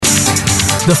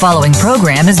The following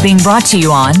program is being brought to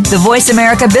you on the Voice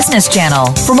America Business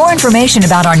Channel. For more information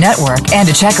about our network and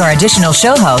to check our additional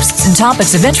show hosts and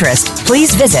topics of interest,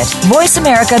 please visit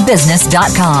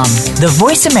voiceamericabusiness.com. The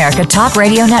Voice America Talk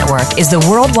Radio Network is the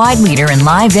worldwide leader in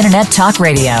live Internet talk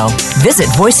radio. Visit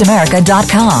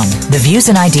voiceamerica.com. The views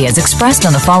and ideas expressed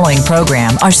on the following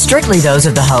program are strictly those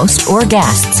of the host or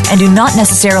guests and do not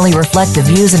necessarily reflect the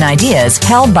views and ideas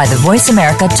held by the Voice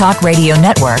America Talk Radio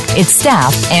Network, its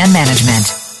staff, and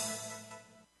management.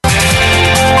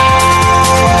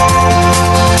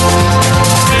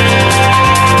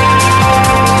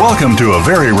 Welcome to a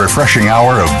very refreshing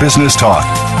hour of business talk.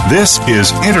 This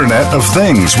is Internet of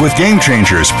Things with Game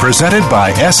Changers, presented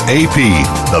by SAP.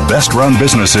 The best-run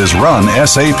businesses run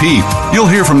SAP. You'll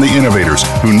hear from the innovators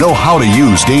who know how to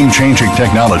use game-changing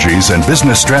technologies and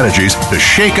business strategies to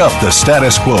shake up the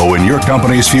status quo in your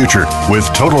company's future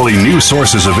with totally new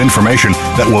sources of information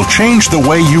that will change the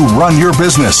way you run your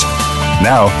business.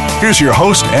 Now, here's your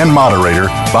host and moderator,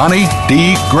 Bonnie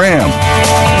D. Graham.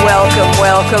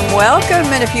 Welcome.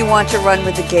 And if you want to run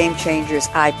with the Game Changers,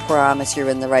 I promise you're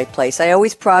in the right place. I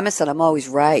always promise, and I'm always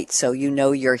right, so you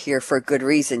know you're here for a good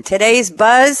reason. Today's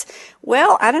buzz,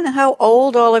 well, I don't know how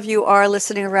old all of you are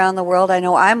listening around the world. I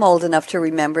know I'm old enough to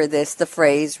remember this, the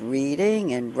phrase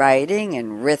reading and writing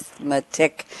and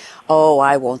arithmetic. Oh,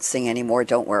 I won't sing anymore.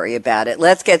 Don't worry about it.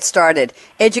 Let's get started.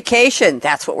 Education.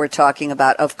 That's what we're talking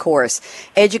about, of course.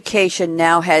 Education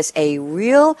now has a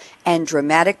real and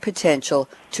dramatic potential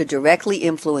to directly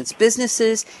influence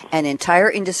businesses and entire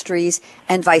industries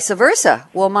and vice versa.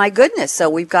 Well, my goodness. So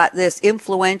we've got this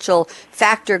influential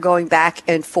factor going back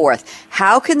and forth.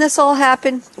 How can this all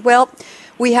happen? Well,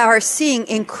 we are seeing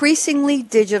increasingly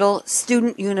digital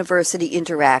student-university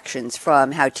interactions,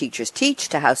 from how teachers teach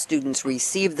to how students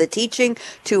receive the teaching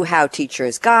to how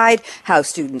teachers guide, how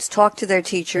students talk to their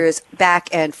teachers, back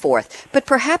and forth. But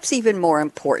perhaps even more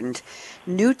important,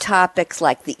 new topics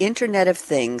like the Internet of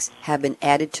Things have been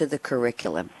added to the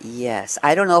curriculum. Yes,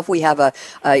 I don't know if we have an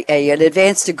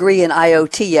advanced degree in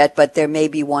IoT yet, but there may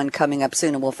be one coming up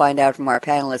soon, and we'll find out from our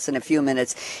panelists in a few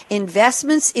minutes.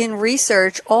 Investments in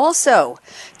research also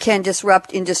can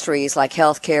disrupt industries like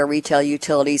healthcare, retail,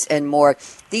 utilities, and more.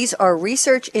 These are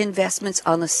research investments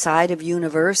on the side of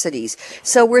universities.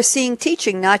 So we're seeing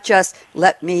teaching not just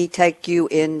let me take you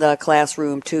in the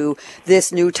classroom to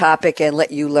this new topic and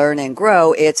let you learn and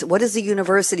grow. It's what is the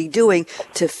university doing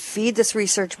to feed this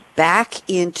research back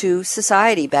into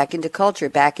society, back into culture,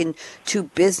 back into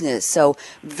business. So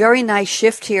very nice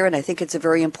shift here, and I think it's a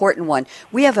very important one.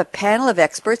 We have a panel of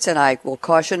experts, and I will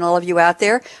caution all of you out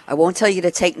there. I won't tell you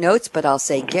to take notes, but I'll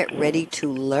say get ready to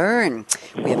learn.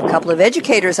 We have a couple of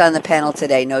educators on the panel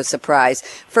today, no surprise.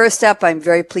 First up, I'm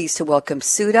very pleased to welcome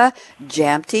Sudha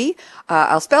Jamte.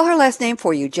 I'll spell her last name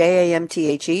for you,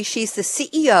 Jamthe. She's the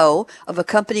CEO of a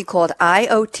company called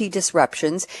IoT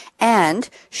Disruptions, and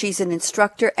she's an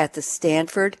instructor at the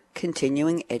Stanford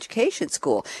Continuing Education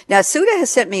School. Now, Sudha has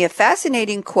sent me a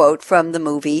fascinating quote from the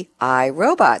movie I,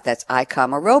 Robot. That's I,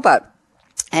 Robot.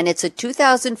 And it's a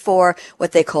 2004,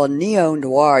 what they call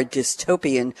neo-noir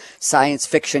dystopian science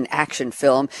fiction action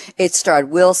film. It starred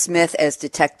Will Smith as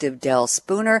Detective Del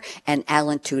Spooner and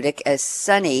Alan Tudyk as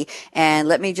Sonny. And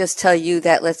let me just tell you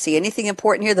that, let's see, anything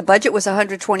important here? The budget was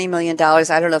 $120 million.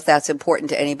 I don't know if that's important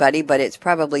to anybody, but it's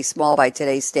probably small by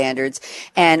today's standards.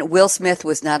 And Will Smith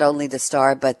was not only the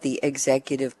star, but the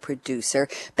executive producer.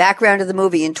 Background of the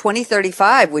movie: in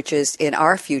 2035, which is in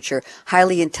our future,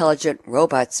 highly intelligent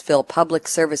robots fill public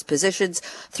service positions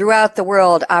throughout the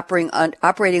world,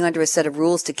 operating under a set of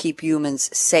rules to keep humans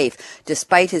safe.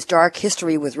 Despite his dark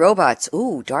history with robots,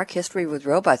 dark history with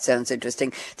robots sounds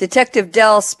interesting. Detective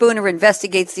Del Spooner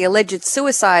investigates the alleged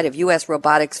suicide of U.S.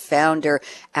 robotics founder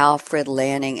Alfred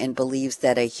Lanning and believes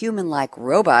that a human-like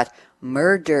robot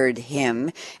murdered him.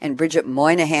 And Bridget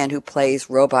Moynihan, who plays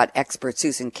robot expert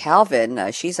Susan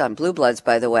Calvin, she's on Blue Bloods,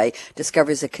 by the way,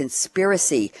 discovers a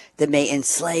conspiracy that may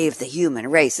enslave the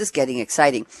human race. This is getting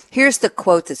exciting. Here's the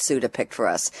quote that Sudha picked for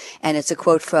us, and it's a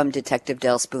quote from Detective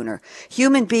Del Spooner.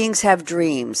 "Human beings have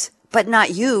dreams, but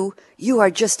not you. You are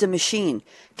just a machine.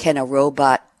 Can a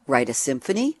robot write a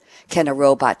symphony? Can a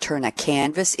robot turn a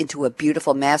canvas into a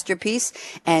beautiful masterpiece?"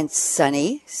 And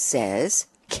Sonny says,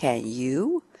 "Can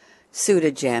you?"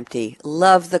 Sudha Jamte,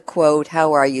 love the quote.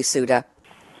 How are you, Sudha?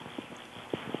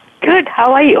 Good.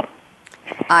 How are you?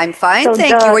 I'm fine,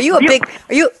 thank you. Are you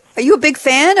a big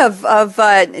fan of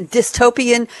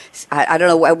dystopian? I don't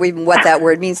know even what that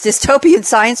word means. Dystopian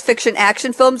science fiction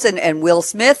action films and Will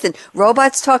Smith and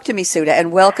robots. Talk to me, Sudha,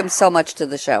 and welcome so much to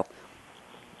the show.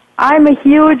 I'm a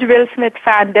huge Will Smith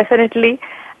fan, definitely.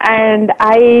 And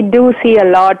I do see a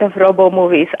lot of robo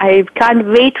movies. I can't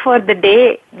wait for the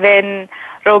day when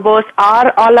robots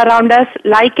are all around us,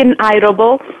 like in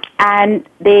iRobo, and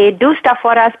they do stuff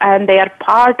for us, and they are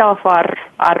part of our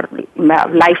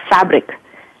life fabric.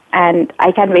 And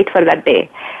I can't wait for that day.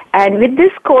 And with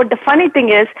this code, the funny thing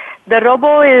is, the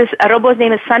robo's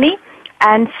name is Sunny,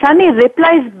 and Sunny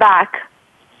replies back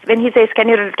when he says, can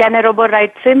a robot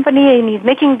write symphony? And he's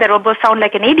making the robot sound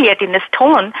like an idiot in his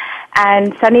tone.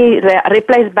 And Sunny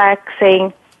replies back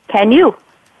saying, can you?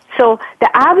 So the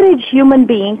average human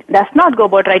being does not go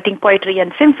about writing poetry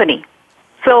and symphony.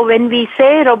 So when we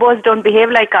say robots don't behave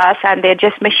like us and they're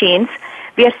just machines,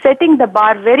 we are setting the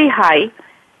bar very high,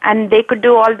 and they could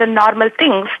do all the normal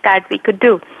things that we could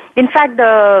do. In fact,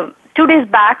 2 days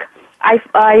back,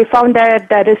 I found that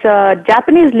there is a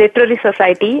Japanese literary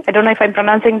society. I don't know if I'm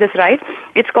pronouncing this right.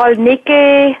 It's called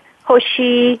Nikkei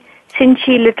Hoshi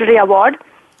Shinchi Literary Award.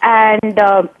 And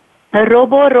a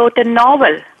robo wrote a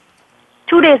novel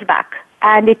 2 days back.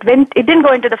 And it didn't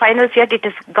go into the finals yet. It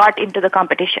has got into the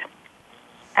competition.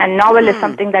 And novel is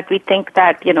something that we think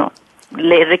that,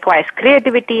 requires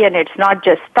creativity, and it's not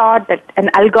just thought that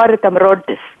an algorithm wrote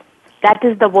this. That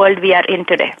is the world we are in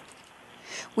today.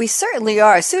 We certainly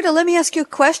are. Sudha, let me ask you a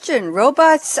question.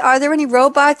 Robots, are there any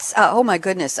robots? Oh my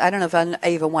goodness. I don't know if I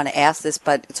even want to ask this,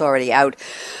 but it's already out.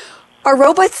 Are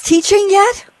robots teaching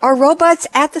yet? Are robots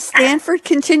at the Stanford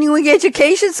Continuing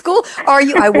Education School? Are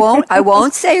you? I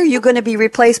won't say are you going to be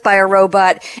replaced by a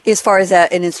robot as far as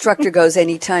an instructor goes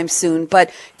anytime soon.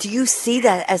 But do you see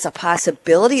that as a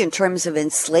possibility in terms of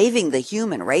enslaving the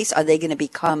human race? Are they going to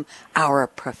become our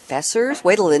professors?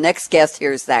 Wait till the next guest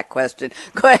hears that question.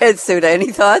 Go ahead, Sudha.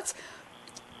 Any thoughts?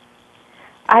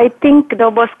 I think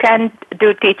robots can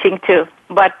do teaching too,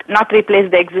 but not replace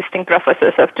the existing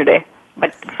professors of today,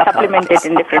 but supplement it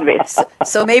in different ways.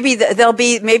 So maybe there'll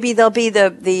be the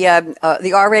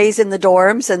RAs in the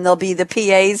dorms, and there'll be the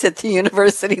PAs at the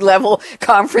university level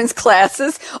conference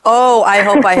classes. Oh, I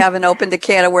hope I haven't opened a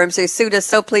can of worms here. Sudha,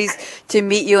 so pleased to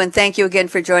meet you, and thank you again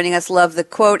for joining us. Love the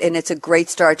quote, and it's a great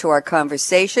start to our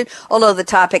conversation. Although the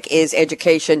topic is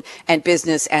education and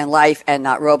business and life and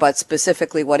not robots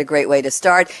specifically, what a great way to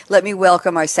start. Let me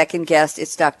welcome our second guest.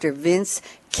 It's Dr. Vince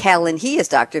Kellen. He is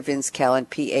Dr. Vince Kellen,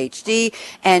 PhD,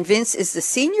 and Vince is the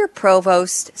senior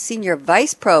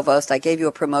vice provost, I gave you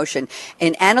a promotion,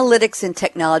 in analytics and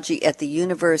technology at the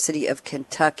University of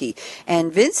Kentucky.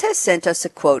 And Vince has sent us a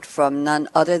quote from none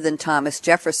other than Thomas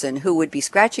Jefferson, who would be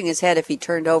scratching his head if he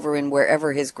turned over in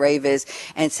wherever his grave is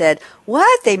and said,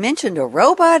 what? They mentioned a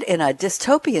robot in a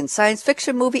dystopian science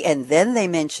fiction movie, and then they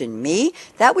mentioned me?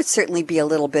 That would certainly be a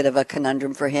little bit of a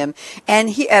conundrum for him.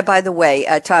 And he, by the way,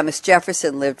 Thomas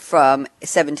Jefferson lived from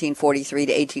 1743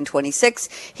 to 1826.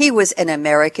 He was an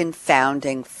American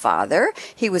founding father.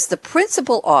 He was the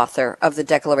principal author of the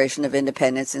Declaration of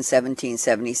Independence in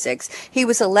 1776. He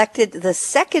was elected the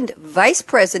second vice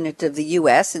president of the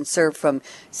U.S. and served from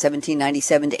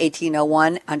 1797 to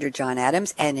 1801 under John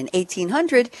Adams. And in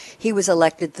 1800, he was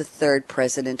elected the third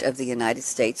president of the United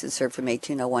States and served from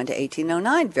 1801 to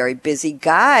 1809. Very busy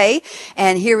guy.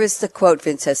 And here is the quote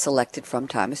Vince has selected from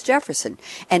Thomas Jefferson.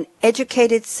 An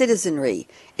educated citizenry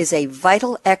is a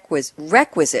vital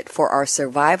requisite for our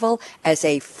survival as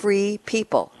a free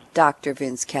people. Dr.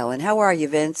 Vince Kellen. How are you,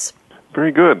 Vince?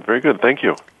 Very good. Very good. Thank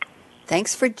you.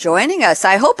 Thanks for joining us.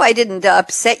 I hope I didn't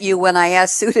upset you when I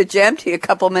asked Sudha Jemti a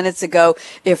couple minutes ago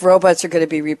if robots are going to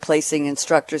be replacing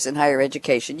instructors in higher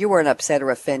education. You weren't upset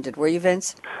or offended, were you,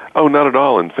 Vince? Oh, not at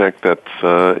all. In fact, that's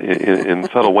in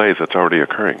subtle ways that's already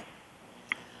occurring.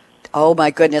 Oh,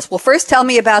 my goodness. Well, first tell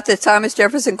me about the Thomas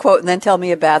Jefferson quote, and then tell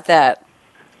me about that.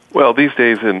 Well, these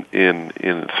days in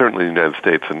certainly the United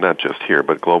States, and not just here,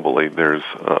 but globally, there's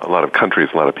a lot of countries,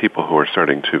 a lot of people who are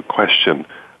starting to question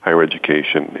higher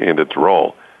education and its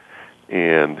role,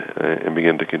 and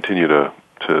begin to continue to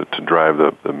drive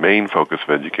the main focus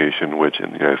of education, which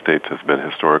in the United States has been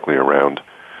historically around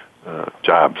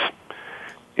jobs.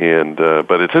 And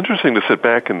but it's interesting to sit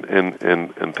back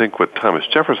and think what Thomas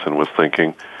Jefferson was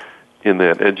thinking, in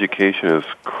that education is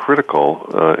critical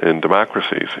in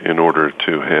democracies in order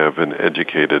to have an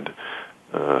educated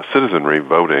citizenry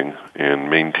voting and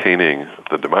maintaining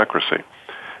the democracy.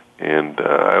 And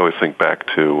I always think back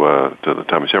to the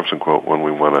Thomas Jefferson quote when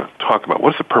we want to talk about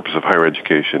what's the purpose of higher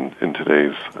education in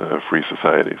today's free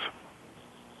societies.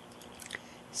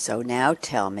 So now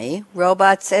tell me,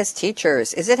 robots as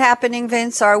teachers. Is it happening,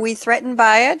 Vince? Are we threatened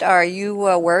by it? Are you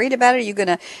worried about it? Are you going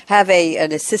to have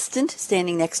an assistant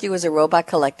standing next to you as a robot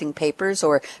collecting papers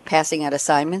or passing out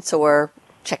assignments or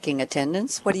checking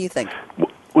attendance? What do you think?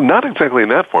 Well, not exactly in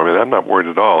that form, and I'm not worried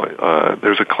at all.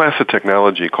 There's a class of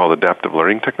technology called adaptive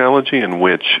learning technology, in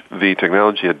which the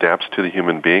technology adapts to the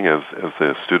human being as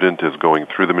the student is going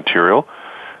through the material,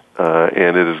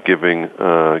 and it is giving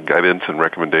guidance and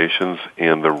recommendations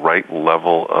and the right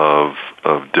level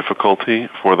of difficulty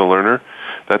for the learner.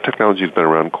 That technology has been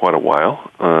around quite a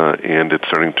while, and it's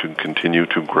starting to continue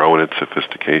to grow in its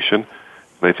sophistication.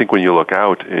 And I think when you look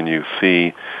out and you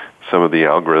see some of the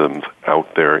algorithms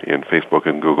out there in Facebook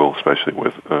and Google, especially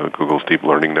with Google's deep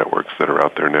learning networks that are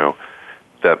out there now,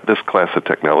 that this class of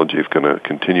technology is going to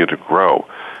continue to grow.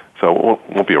 So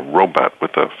it won't be a robot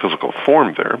with a physical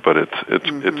form there, but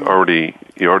it's already,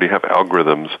 you already have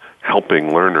algorithms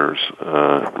helping learners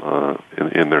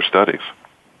in their studies.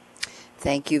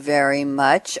 Thank you very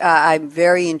much. I'm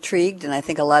very intrigued, and I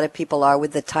think a lot of people are,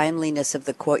 with the timeliness of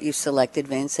the quote you selected,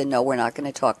 Vince. And no, we're not going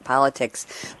to talk politics,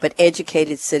 but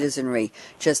educated citizenry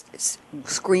just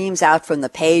screams out from the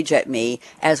page at me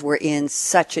as we're in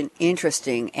such an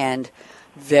interesting and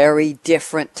very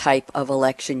different type of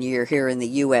election year here in the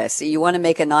U.S. You want to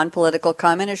make a non-political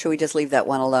comment, or should we just leave that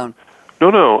one alone?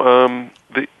 No.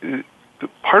 The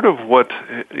part of what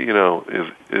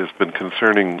has been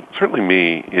concerning certainly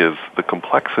me is the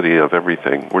complexity of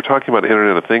everything. We're talking about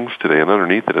Internet of Things today, and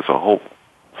underneath it is a whole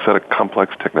set of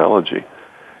complex technology.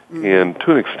 Mm-hmm. And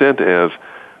to an extent, as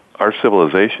our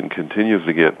civilization continues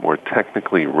to get more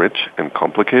technically rich and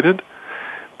complicated,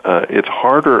 it's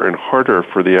harder and harder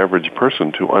for the average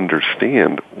person to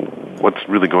understand what's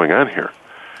really going on here.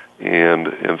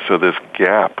 And so this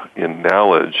gap in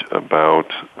knowledge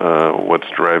about what's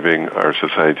driving our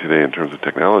society today in terms of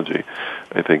technology,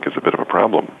 I think, is a bit of a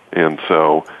problem. And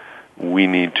so we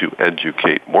need to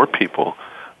educate more people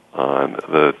on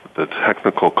the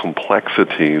technical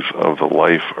complexities of the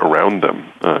life around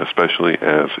them, especially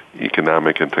as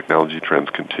economic and technology trends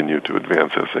continue to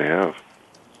advance as they have.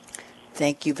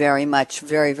 Thank you very much.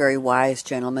 Very, very wise,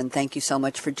 gentlemen. Thank you so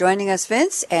much for joining us,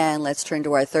 Vince. And let's turn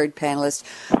to our third panelist,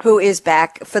 who is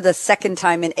back for the second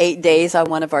time in 8 days on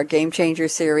one of our Game Changer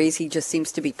series. He just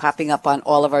seems to be popping up on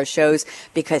all of our shows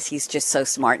because he's just so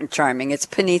smart and charming. It's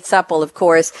Puneet Suppal, of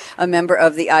course, a member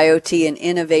of the IoT and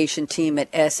innovation team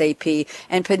at SAP.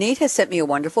 And Puneet has sent me a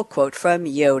wonderful quote from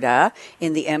Yoda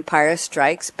in The Empire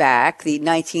Strikes Back, the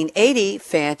 1980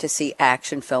 fantasy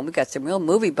action film. We've got some real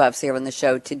movie buffs here on the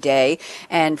show today.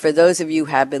 And for those of you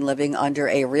who have been living under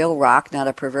a real rock, not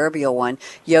a proverbial one,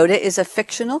 Yoda is a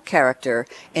fictional character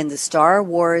in the Star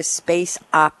Wars space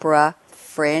opera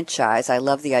franchise. I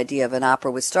love the idea of an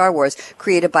opera with Star Wars,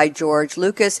 created by George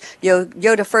Lucas.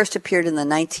 Yoda first appeared in the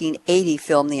 1980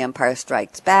 film The Empire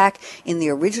Strikes Back. In the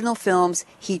original films,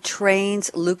 he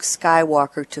trains Luke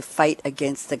Skywalker to fight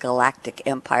against the Galactic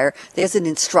Empire. There's an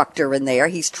instructor in there.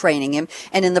 He's training him.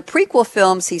 And in the prequel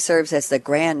films, he serves as the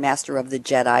Grand Master of the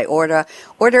Jedi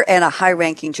Order and a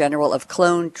high-ranking general of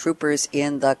clone troopers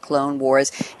in the Clone Wars.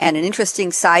 And an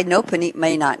interesting side note, Puneet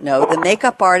may not know, the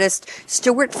makeup artist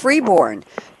Stuart Freeborn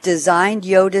designed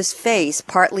Yoda's face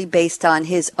partly based on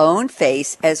his own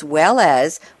face as well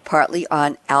as partly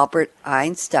on Albert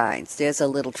Einstein's. There's a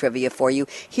little trivia for you.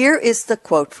 Here is the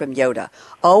quote from Yoda.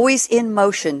 "Always in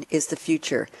motion is the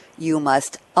future. You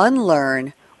must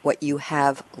unlearn what you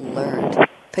have learned."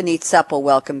 Puneet Suppal,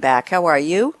 welcome back. How are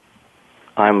you?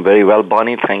 I'm very well,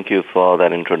 Bonnie. Thank you for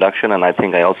that introduction. And I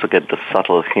think I also get the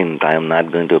subtle hint I am not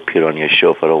going to appear on your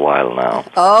show for a while now.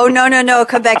 Oh, no.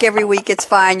 Come back every week. It's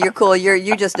fine. You're cool.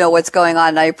 You just know what's going on,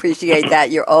 and I appreciate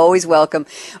that. You're always welcome.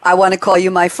 I want to call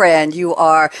you my friend. You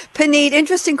are. Puneet,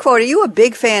 interesting quote. Are you a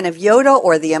big fan of Yoda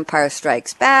or The Empire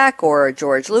Strikes Back or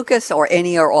George Lucas or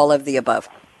any or all of the above?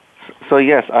 So,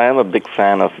 yes, I am a big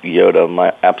fan of Yoda.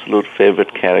 My absolute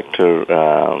favorite character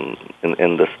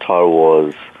in the Star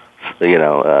Wars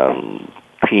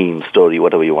theme, story,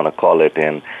 whatever you want to call it.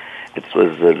 And it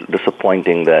was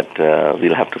disappointing that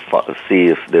we'll have to see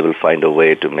if they will find a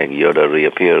way to make Yoda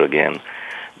reappear again.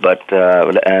 But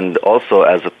and also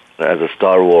as a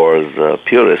Star Wars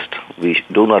purist, we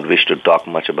do not wish to talk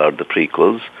much about the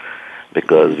prequels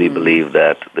because we believe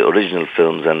that the original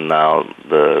films and now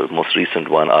the most recent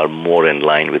one are more in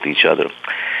line with each other.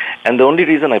 And the only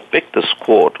reason I picked this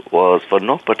quote was for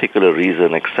no particular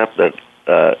reason except that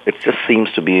it just seems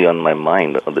to be on my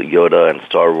mind, the Yoda and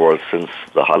Star Wars since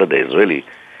the holidays, really.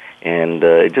 And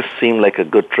it just seemed like a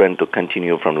good trend to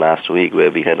continue from last week where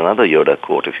we had another Yoda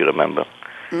quote, if you remember.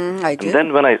 I do. And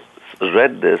then when I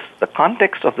read this, the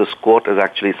context of this quote is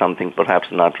actually something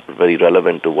perhaps not very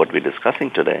relevant to what we're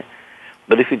discussing today.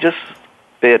 But if you just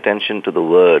pay attention to the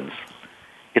words,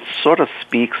 it sort of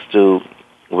speaks to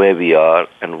where we are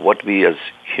and what we as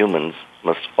humans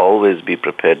must always be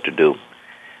prepared to do.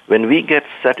 When we get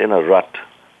set in a rut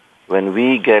when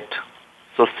we get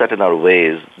so set in our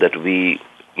ways that we,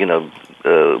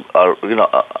 are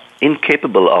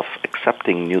incapable of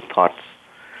accepting new thoughts,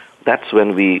 that's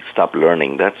when we stop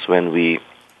learning. That's when we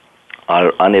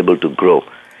are unable to grow.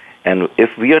 And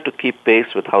if we are to keep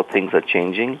pace with how things are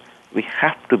changing, we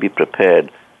have to be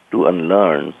prepared to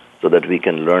unlearn so that we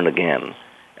can learn again,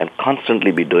 and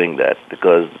constantly be doing that,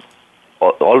 because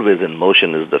always in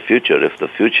motion is the future. If the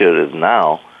future is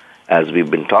now, as we've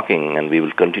been talking and we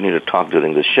will continue to talk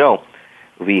during the show,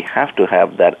 we have to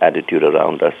have that attitude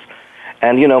around us.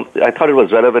 And, I thought it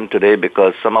was relevant today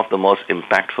because some of the most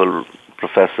impactful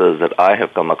professors that I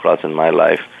have come across in my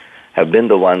life have been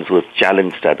the ones who have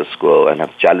challenged status quo and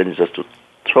have challenged us to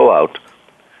throw out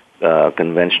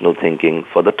conventional thinking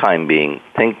for the time being,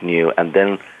 think new, and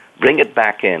then bring it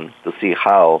back in to see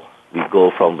how we go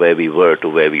from where we were to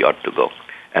where we ought to go.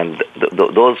 And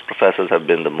those professors have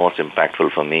been the most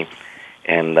impactful for me,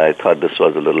 and I thought this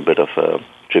was a little bit of a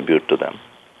tribute to them.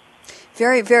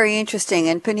 Very, very interesting.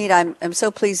 And Puneet, I'm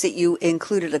so pleased that you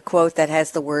included a quote that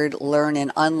has the word learn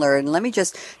and unlearn. Let me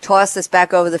just toss this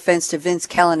back over the fence to Vince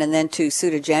Kellen and then to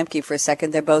Sudha Jamke for a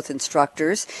second. They're both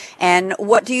instructors. And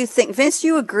what do you think? Vince, do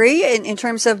you agree in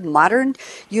terms of modern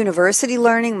university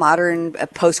learning, modern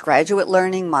postgraduate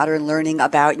learning, modern learning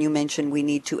about, you mentioned we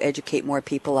need to educate more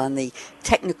people on the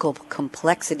technical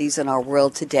complexities in our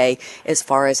world today as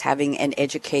far as having an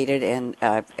educated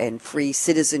and free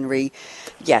citizenry?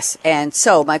 Yes. And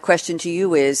so my question to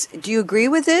you is, do you agree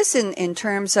with this in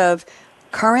terms of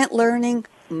current learning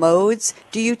modes?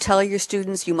 Do you tell your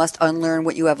students you must unlearn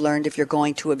what you have learned if you're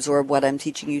going to absorb what I'm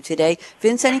teaching you today?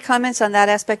 Vince, any comments on that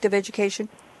aspect of education?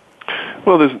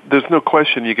 Well, there's no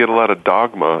question you get a lot of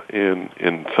dogma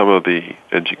in some of the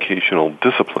educational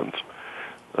disciplines.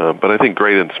 But I think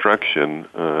great instruction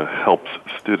helps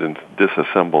students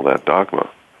disassemble that dogma.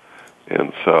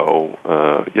 And so,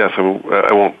 yes,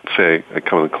 I won't say I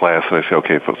come to class and I say,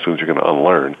 okay, students, you're going to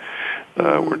unlearn.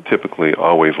 We're typically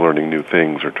always learning new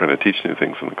things or trying to teach new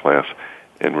things in the class,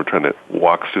 and we're trying to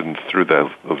walk students through those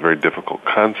very difficult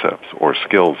concepts or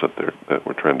skills that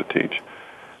we're trying to teach.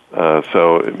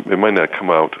 So it might not come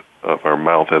out of our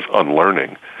mouth as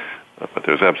unlearning, but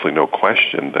there's absolutely no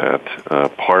question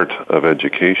that part of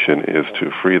education is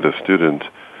to free the student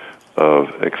of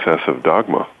excessive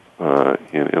dogma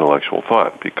in intellectual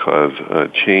thought, because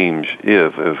change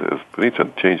is, as Puneet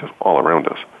said, change is all around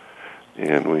us.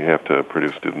 And we have to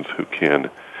produce students who can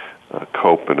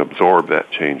cope and absorb that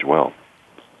change well.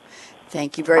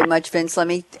 Thank you very much, Vince. Let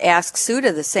me ask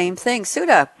Sudha the same thing.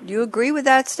 Sudha, do you agree with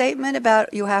that statement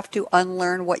about you have to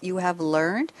unlearn what you have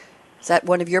learned? Is that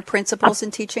one of your principles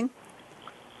in teaching?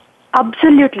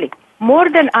 Absolutely. More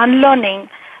than unlearning,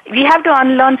 we have to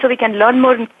unlearn so we can learn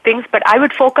more things, but I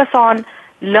would focus on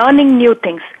learning new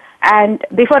things. And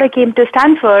before I came to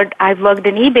Stanford, I've worked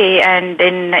in eBay and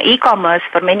in e-commerce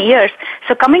for many years.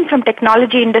 So coming from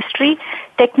technology industry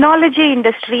is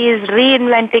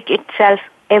reinventing itself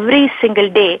every single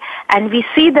day, and we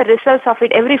see the results of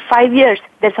it every 5 years.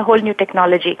 There's a whole new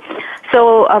technology.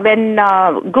 So when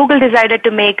Google decided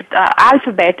to make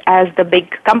Alphabet as the big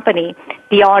company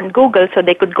beyond Google so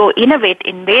they could go innovate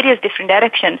in various different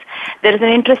directions, there is an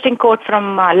interesting quote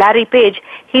from Larry Page.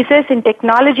 He says, in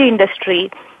technology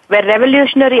industry, where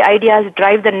revolutionary ideas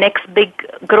drive the next big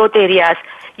growth areas,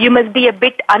 you must be a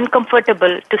bit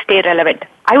uncomfortable to stay relevant.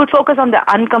 I would focus on the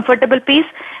uncomfortable piece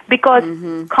because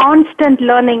constant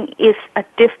learning is a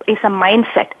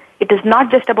mindset. It is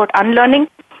not just about unlearning,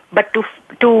 but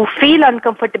to feel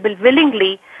uncomfortable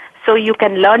willingly so you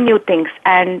can learn new things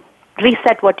and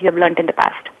reset what you have learned in the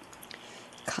past.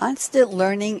 Constant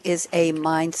learning is a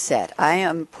mindset. I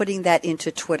am putting that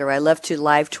into Twitter. I love to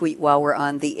live tweet while we're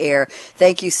on the air.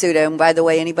 Thank you, Sudha. And by the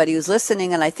way, anybody who's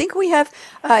listening, and I think we have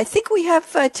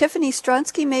Tiffany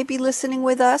Stronsky maybe listening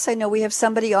with us. I know we have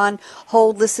somebody on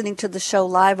hold listening to the show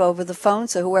live over the phone.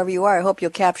 So whoever you are, I hope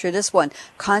you'll capture this one.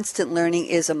 Constant learning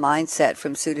is a mindset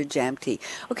from Sudha Jamke.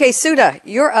 Okay, Sudha,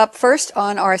 you're up first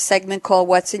on our segment called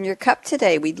What's in Your Cup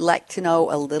today. We'd like to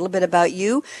know a little bit about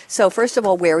you. So first of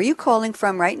all, where are you calling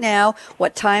from right now?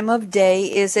 What time of day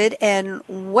is it? And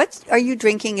what are you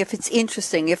drinking if it's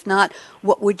interesting? If not,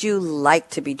 what would you like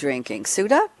to be drinking?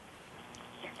 Sudha?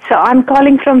 So I'm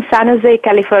calling from San Jose,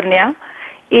 California.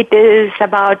 It is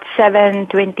about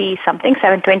 7:20 something,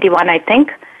 7:21 I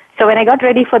think. So when I got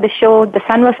ready for the show, the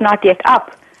sun was not yet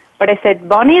up. But I said,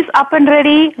 Bonnie's up and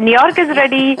ready, New York is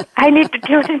ready, I need to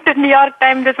tune into New York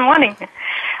time this morning.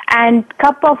 And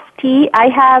cup of tea, I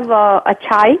have a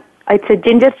chai. It's a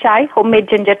ginger chai, homemade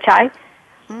ginger chai.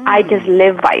 I just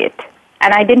live by it.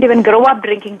 And I didn't even grow up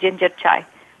drinking ginger chai.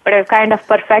 but I've kind of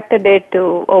perfected it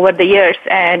over the years,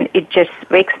 and it just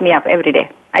wakes me up every day.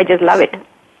 I just love it.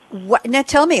 Now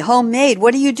tell me, homemade,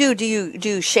 what do you do? Do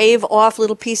you shave off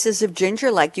little pieces of ginger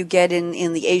like you get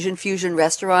in the Asian fusion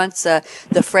restaurants,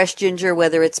 the fresh ginger,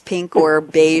 whether it's pink or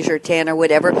beige or tan or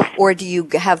whatever? Or do you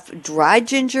have dried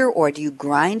ginger, or do you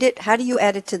grind it? How do you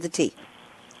add it to the tea?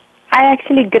 I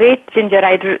actually grate ginger.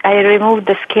 I remove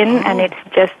the skin, and it's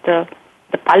just the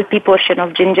pulpy portion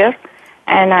of ginger,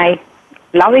 and I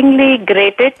lovingly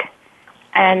grate it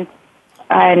and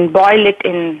boil it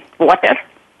in water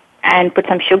and put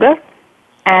some sugar,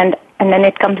 and then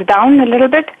it comes down a little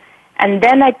bit, and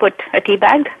then I put a tea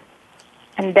bag,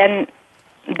 and then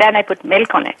I put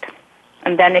milk on it,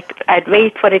 and then I'd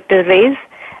wait for it to raise,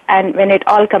 and when it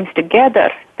all comes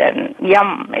together, then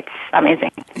yum, it's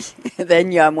amazing.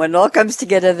 Then yum. When it all comes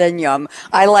together, then yum.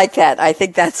 I like that. I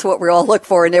think that's what we all look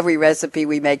for in every recipe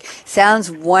we make.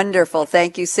 Sounds wonderful.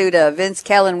 Thank you, Sudha. Vince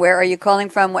Kellen, where are you calling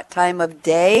from? What time of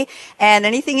day? And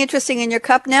anything interesting in your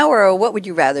cup now, or what would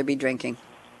you rather be drinking?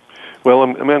 Well,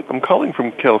 I'm calling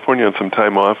from California on some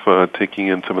time off, taking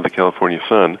in some of the California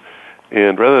sun.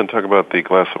 And rather than talk about the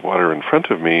glass of water in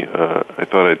front of me, I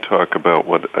thought I'd talk about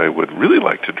what I would really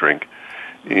like to drink.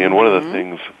 And one of the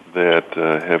things that,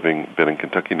 having been in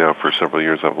Kentucky now for several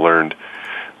years, I've learned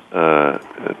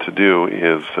to do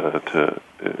is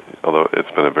although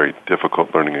it's been a very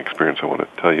difficult learning experience, I want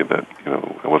to tell you that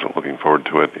I wasn't looking forward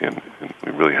to it, and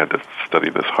we really had to study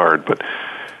this hard. But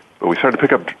we started to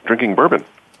pick up drinking bourbon.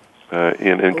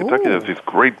 In Kentucky, there's these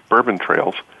great bourbon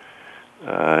trails.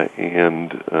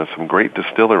 And some great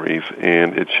distilleries,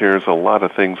 and it shares a lot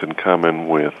of things in common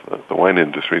with the wine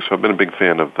industry. So I've been a big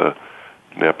fan of the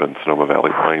Napa and Sonoma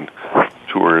Valley wine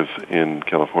tours in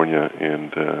California,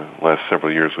 and last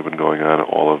several years we've been going on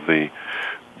all of the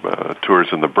tours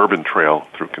in the Bourbon Trail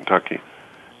through Kentucky.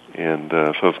 And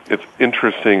so it's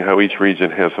interesting how each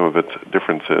region has some of its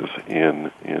differences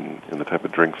in the type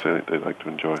of drinks they like to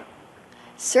enjoy.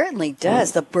 Certainly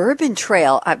does. The Bourbon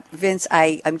Trail. Vince,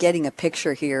 I'm getting a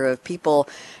picture here of people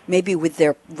maybe with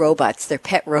their robots, their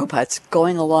pet robots,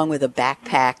 going along with a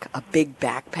backpack, a big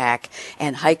backpack,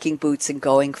 and hiking boots and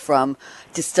going from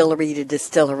distillery to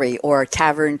distillery or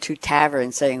tavern to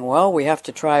tavern saying, well, we have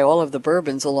to try all of the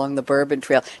bourbons along the Bourbon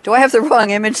Trail. Do I have the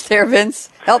wrong image there, Vince?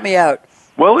 Help me out.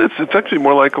 Well, it's actually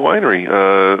more like a winery.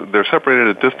 They're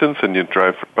separated at distance, and you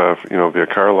drive via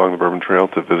car along the Bourbon Trail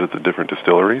to visit the different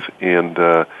distilleries. And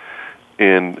of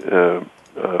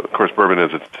course, bourbon,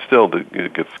 as it's distilled,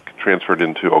 it gets transferred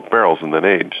into oak barrels and then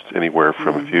aged anywhere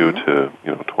from a few to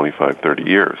 25, 30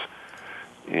 years.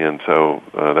 And so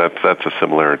that's a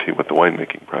similarity with the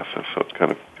winemaking process. So it's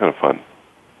kind of fun.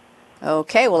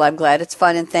 Okay, well, I'm glad it's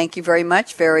fun, and thank you very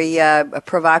much. Very a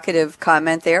provocative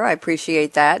comment there. I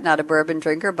appreciate that. Not a bourbon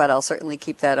drinker, but I'll certainly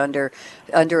keep that under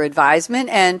advisement.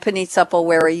 And Puneet Suppal,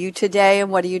 where are you today, and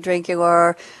what are you drinking?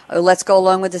 Or let's go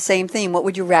along with the same theme. What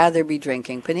would you rather be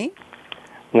drinking, Puneet?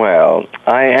 Well,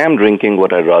 I am drinking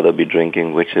what I'd rather be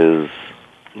drinking, which is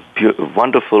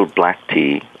wonderful black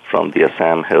tea from the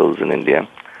Assam Hills in India.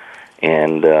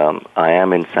 And I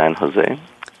am in San Jose,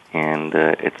 and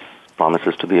it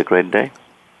promises to be a great day.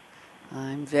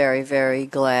 I'm very, very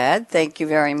glad. Thank you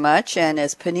very much. And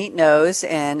as Puneet knows,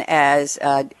 and as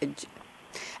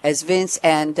Vince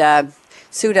and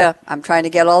Sudha, I'm trying to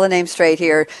get all the names straight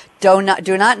here, do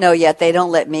not know yet. They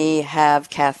don't let me have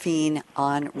caffeine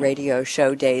on radio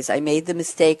show days. I made the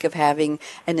mistake of having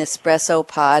an espresso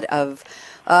pod of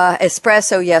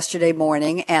espresso yesterday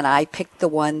morning, and I picked the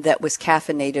one that was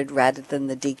caffeinated rather than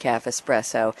the decaf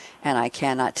espresso, and I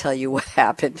cannot tell you what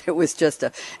happened. It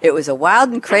was a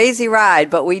wild and crazy ride,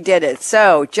 but we did it.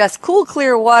 So just cool,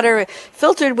 clear water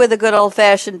filtered with a good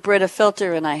old-fashioned Brita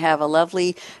filter, and I have a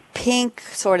lovely pink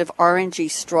sort of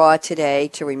orangey straw today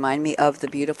to remind me of the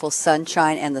beautiful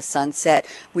sunshine and the sunset.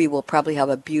 We will probably have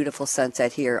a beautiful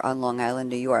sunset here on Long Island,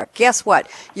 New York. Guess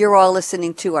what? You're all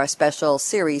listening to our special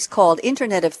series called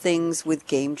Internet of Things with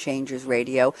Game Changers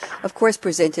Radio, of course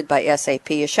presented by SAP.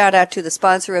 A shout out to the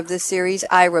sponsor of this series,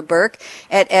 Ira Burke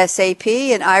at SAP.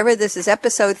 And Ira, this is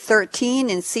episode 13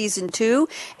 in season 2,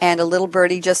 and a little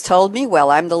birdie just told me,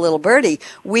 well, I'm the little birdie,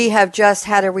 we have just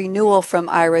had a renewal from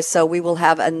Ira, so we will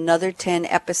have another 10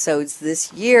 episodes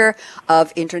this year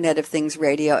of Internet of Things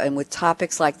Radio, and with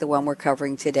topics like the one we're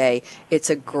covering today,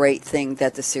 it's a great thing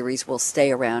that the series will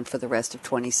stay around for the rest of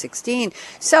 2016.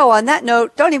 So on that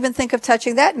note, don't even think of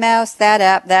touching that mouse, that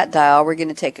app, that dial. We're going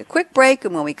to take a quick break,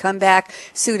 and when we come back,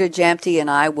 Sudha Jamti and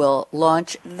I will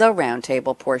launch the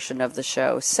roundtable portion of the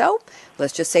show. So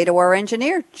let's just say to our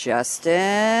engineer,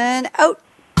 Justin, out.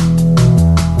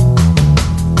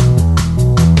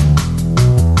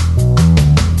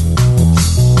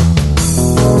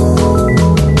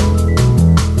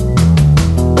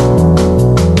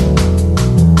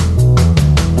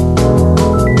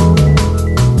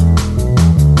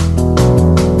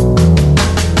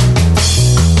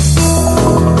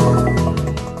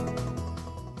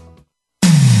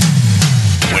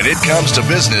 comes to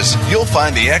business, you'll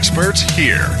find the experts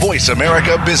here. Voice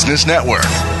America Business Network.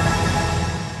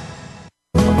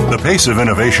 The pace of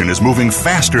innovation is moving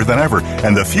faster than ever,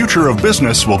 and the future of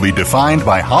business will be defined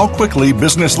by how quickly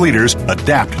business leaders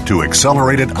adapt to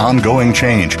accelerated ongoing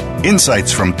change.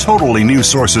 Insights from totally new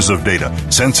sources of data,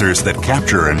 sensors that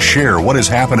capture and share what is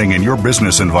happening in your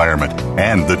business environment,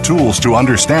 and the tools to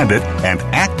understand it and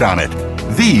act on it.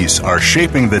 These are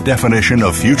shaping the definition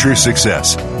of future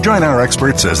success. Join our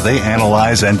experts as they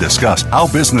analyze and discuss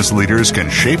how business leaders can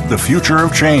shape the future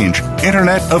of change.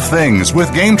 Internet of Things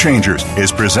with Game Changers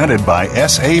is presented by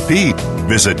SAP.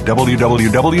 Visit www.sap.com.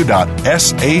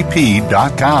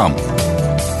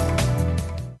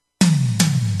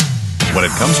 When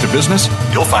it comes to business,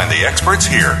 you'll find the experts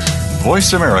here.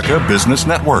 Voice America Business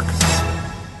Network.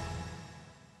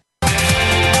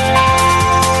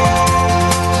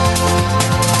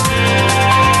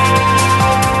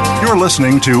 You're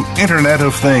listening to Internet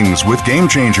of Things with Game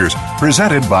Changers,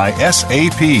 presented by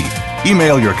SAP.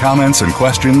 Email your comments and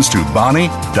questions to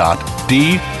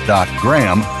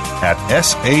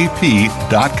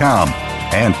bonnie.d.graham@sap.com.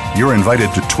 And you're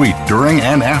invited to tweet during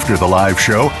and after the live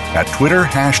show at Twitter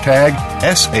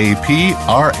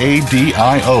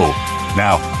 #SAPRADIO.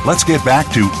 Now, let's get back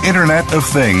to Internet of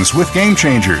Things with Game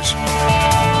Changers.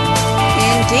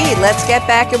 Indeed. Let's get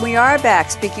back, and we are back.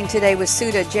 Speaking today with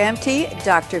Sudha Jamti,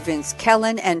 Dr. Vince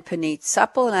Kellen, and Puneet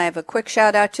Suppal. And I have a quick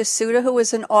shout out to Sudha, who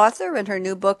is an author, and her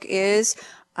new book is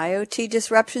IoT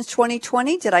Disruptions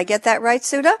 2020. Did I get that right,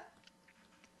 Sudha?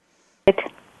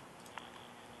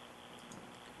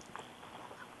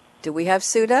 Do we have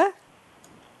Sudha?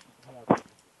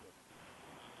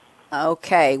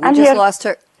 Okay, we just lost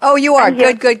her. Oh, you are.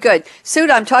 Good.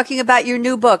 Sudha, I'm talking about your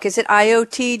new book. Is it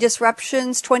IoT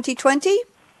Disruptions 2020?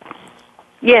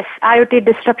 Yes, IoT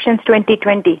Disruptions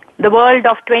 2020. The world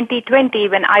of 2020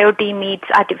 when IoT meets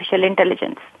artificial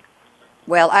intelligence.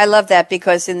 Well, I love that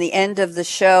because in the end of the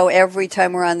show, every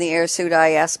time we're on the air, Sudha, I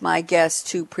ask my guests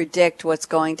to predict what's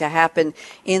going to happen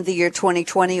in the year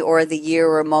 2020 or the year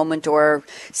or moment or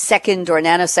second or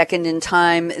nanosecond in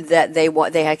time that they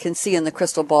can see in the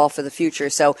crystal ball for the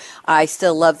future. So I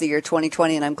still love the year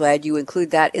 2020, and I'm glad you include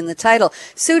that in the title.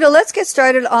 Sudha, let's get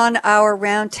started on our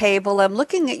round table. I'm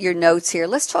looking at your notes here.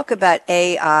 Let's talk about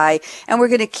AI, and we're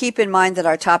going to keep in mind that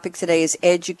our topic today is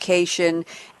education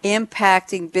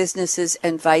impacting businesses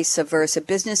and vice versa,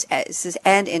 businesses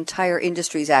and entire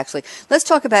industries, actually. Let's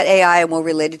talk about AI, and we'll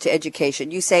relate it to education.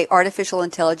 You say artificial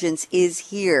intelligence is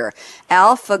here.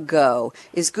 AlphaGo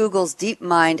is Google's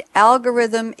DeepMind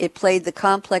algorithm. It played the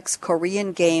complex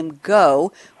Korean game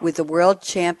Go with the world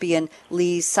champion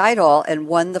Lee Sedol and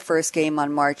won the first game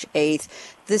on March 8th.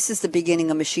 This is the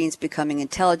beginning of machines becoming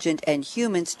intelligent and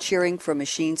humans cheering for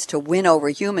machines to win over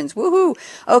humans. Woohoo!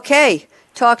 Okay.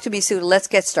 Talk to me, Sudha. Let's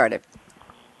get started.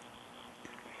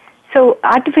 So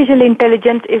artificial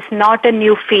intelligence is not a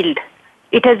new field.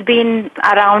 It has been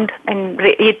around and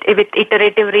with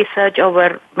iterative research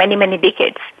over many, many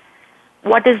decades.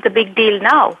 What is the big deal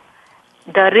now?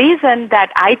 The reason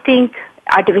that I think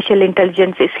artificial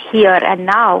intelligence is here and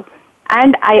now,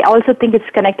 and I also think it's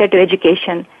connected to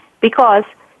education, because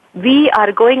we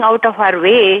are going out of our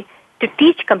way to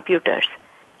teach computers.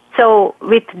 So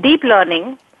with deep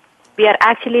learning, we are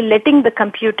actually letting the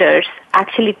computers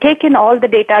actually take in all the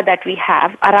data that we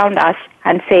have around us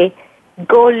and say,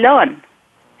 go learn.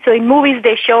 So in movies,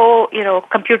 they show,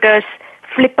 computers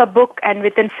flip a book and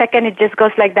within a second it just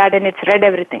goes like that and it's read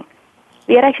everything.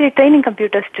 We are actually training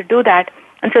computers to do that.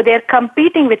 And so they are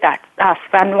competing with us.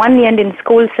 On one end, in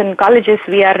schools and colleges,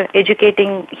 we are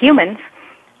educating humans.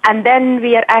 And then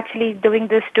we are actually doing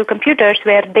this to computers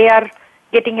where they are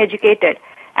getting educated.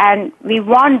 And we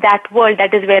want that world.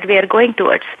 That is where we are going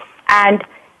towards. And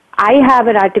I have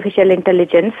an artificial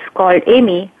intelligence called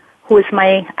Amy, who is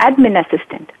my admin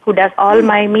assistant, who does all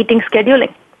my meeting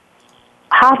scheduling.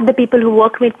 Half the people who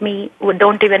work with me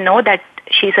don't even know that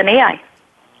she's an AI.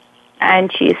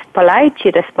 And she is polite,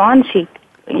 she responds, she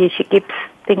keeps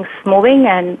things moving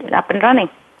and up and running.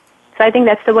 So I think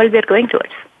that's the world we are going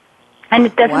towards. And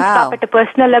it doesn't stop at a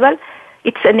personal level.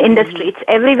 It's an industry. It's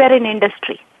everywhere in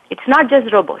industry. It's not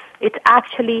just robots. It's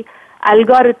actually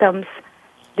algorithms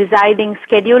deciding,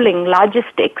 scheduling,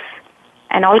 logistics,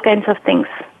 and all kinds of things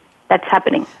that's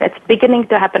happening. That's beginning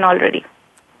to happen already.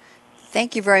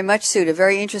 Thank you very much, Sudha.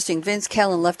 Very interesting. Vince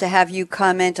Kellen, love to have you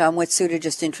comment on what Sudha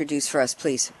just introduced for us,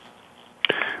 please.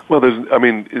 Well,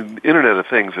 Internet of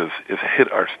Things has hit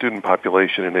our student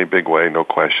population in a big way, no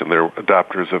question. They're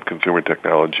adopters of consumer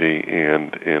technology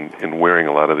and wearing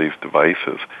a lot of these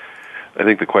devices. I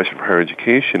think the question for higher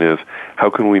education is, how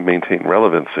can we maintain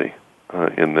relevancy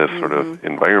in this sort of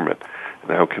environment?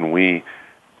 And how can we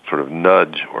sort of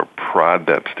nudge or prod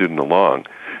that student along?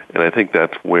 And I think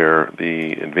that's where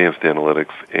the advanced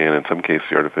analytics and, in some cases,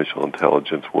 the artificial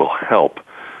intelligence will help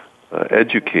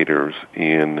educators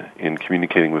in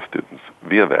communicating with students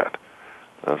via that.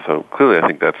 So clearly I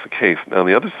think that's the case. Now, on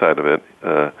the other side of it,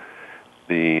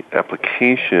 the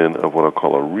application of what I'll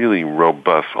call a really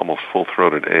robust, almost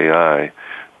full-throated AI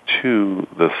to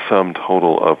the sum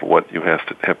total of what you have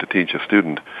to teach a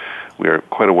student, we are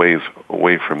quite a ways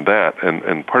away from that.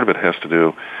 And part of it has to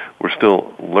do, we're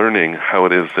still learning how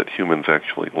it is that humans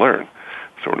actually learn.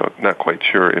 So we're not quite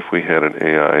sure if we had an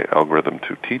AI algorithm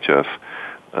to teach us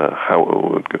how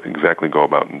it would exactly go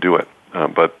about and do it.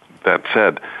 But that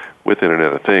said, with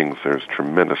Internet of Things, there's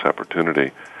tremendous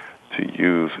opportunity to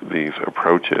use these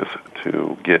approaches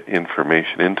to get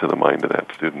information into the mind of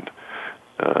that student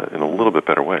in a little bit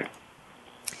better way.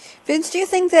 Vince, do you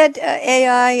think that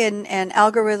AI and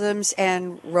algorithms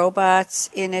and robots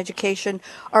in education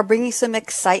are bringing some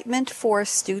excitement for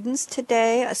students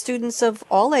today, students of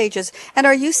all ages? And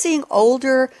are you seeing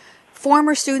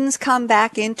former students come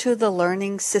back into the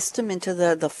learning system, into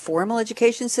the formal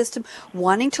education system,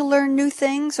 wanting to learn new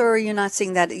things, or are you not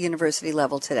seeing that at university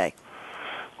level today?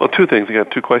 Well, two things. I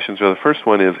got two questions. The first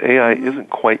one is AI isn't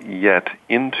quite yet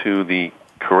into the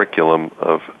curriculum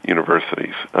of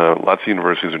universities. Lots of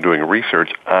universities are doing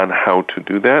research on how to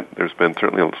do that. There's been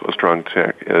certainly a strong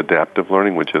adaptive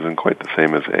learning, which isn't quite the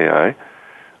same as AI,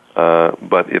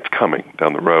 but it's coming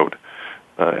down the road.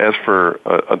 As for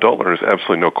adult learners,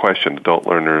 absolutely no question. Adult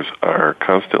learners are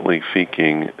constantly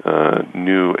seeking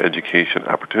new education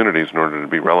opportunities in order to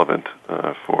be relevant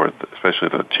for especially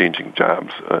the changing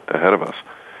jobs ahead of us.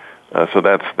 So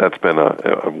that's been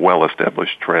a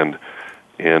well-established trend.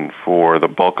 And for the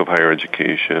bulk of higher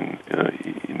education,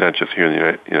 not just here in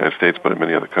the United States, but in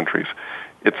many other countries,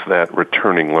 it's that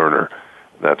returning learner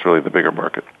that's really the bigger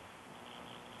market.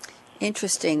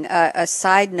 Interesting. A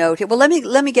side note here. Well, let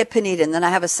me get Puneet in, then I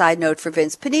have a side note for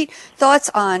Vince. Puneet,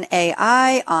 thoughts on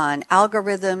AI, on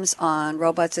algorithms, on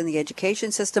robots in the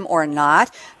education system, or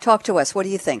not? Talk to us. What do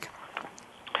you think?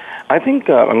 I think,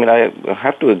 I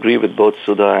have to agree with both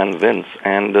Sudha and Vince.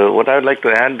 And what I would like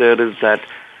to add there is that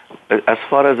as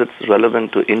far as it's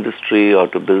relevant to industry or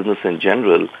to business in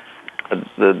general,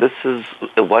 this is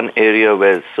one area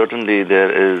where certainly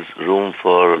there is room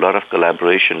for a lot of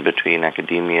collaboration between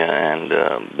academia and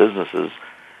businesses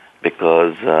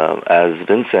because, as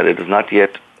Vince said, it is not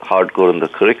yet hardcore in the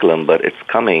curriculum, but it's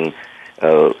coming.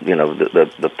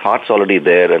 The thought's already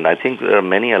there, and I think there are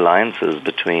many alliances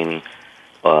between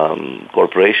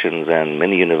corporations and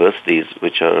many universities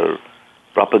which are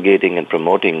propagating and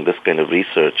promoting this kind of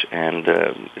research, and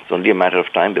it's only a matter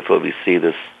of time before we see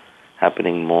this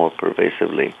happening more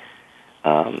pervasively.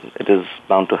 It is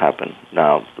bound to happen.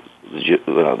 Now,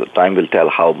 the time will tell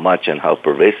how much and how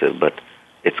pervasive, but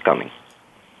it's coming.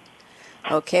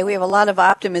 Okay, we have a lot of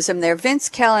optimism there. Vince,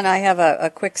 Cal, and I have a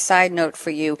quick side note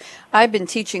for you. I've been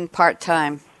teaching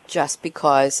part-time just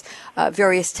because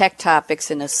various tech topics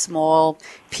in a small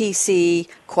PC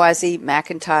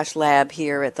quasi-Macintosh lab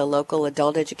here at the local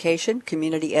adult education,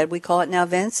 community ed we call it now,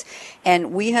 Vince,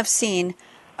 and we have seen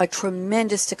a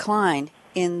tremendous decline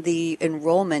in the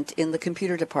enrollment in the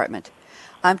computer department.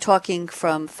 I'm talking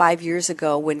from 5 years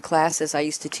ago when classes I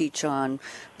used to teach on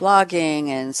blogging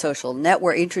and social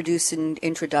network,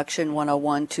 Introduction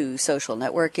 101 to social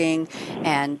networking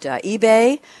and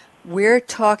eBay. We're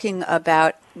talking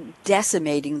about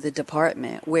decimating the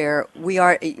department where we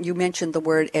are. You mentioned the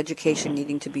word education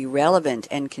needing to be relevant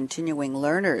and continuing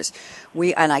learners.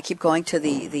 And I keep going to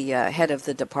the head of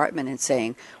the department and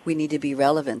saying we need to be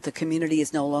relevant. The community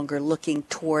is no longer looking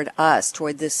toward us,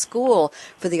 toward this school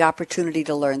for the opportunity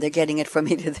to learn. They're getting it from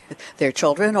either their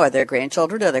children or their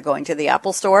grandchildren, or they're going to the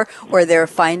Apple store, or they're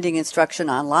finding instruction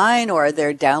online, or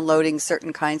they're downloading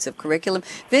certain kinds of curriculum.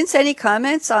 Vince, any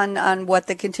comments on what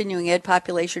the continuing ed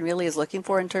population really is looking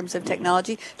for in terms of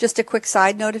technology? Just a quick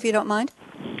side note, if you don't mind.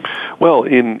 Well,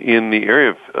 in the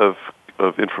area of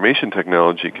information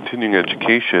technology, continuing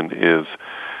education is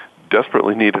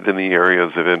desperately needed in the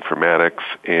areas of informatics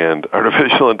and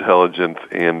artificial intelligence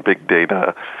and big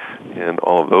data and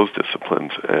all of those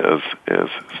disciplines as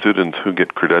students who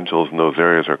get credentials in those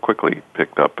areas are quickly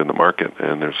picked up in the market,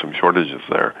 and there's some shortages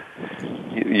there.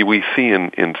 We see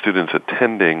in students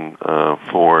attending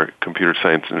for computer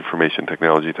science and information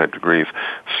technology type degrees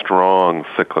strong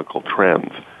cyclical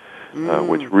trends,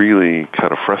 which really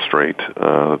kind of frustrate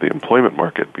the employment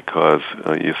market because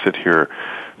you sit here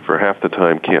for half the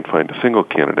time, can't find a single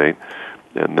candidate,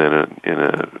 and then in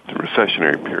a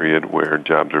recessionary period where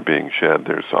jobs are being shed,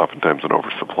 there's oftentimes an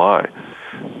oversupply.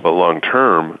 long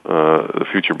term, the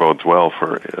future bodes well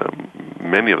for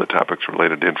many of the topics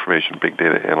related to information, big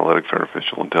data, analytics,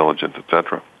 artificial intelligence,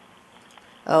 etc.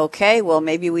 Okay, well,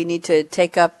 maybe we need to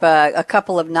take up a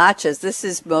couple of notches. This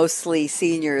is mostly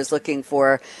seniors looking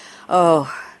for,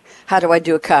 how do I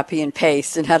do a copy and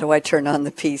paste, and how do I turn on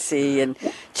the PC, and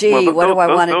what do I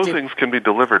want to do? Those things can be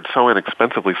delivered so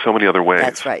inexpensively so many other ways.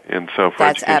 That's right. And so for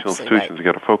educational institutions, you've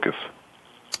got to focus.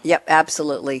 Yep,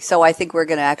 absolutely. So I think we're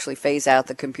going to actually phase out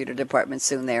the computer department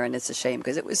soon there, and it's a shame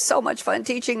because it was so much fun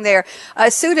teaching there.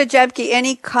 Sudha Jemke,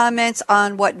 any comments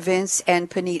on what Vince and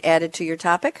Puneet added to your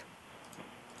topic?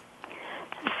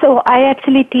 So I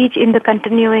actually teach in the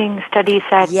continuing studies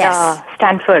at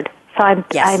Stanford. So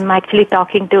I'm actually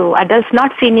talking to adults,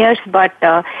 not seniors, but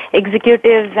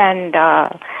executives and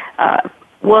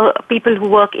people who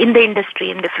work in the industry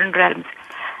in different realms.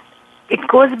 It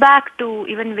goes back to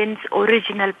even Vince's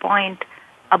original point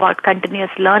about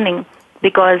continuous learning,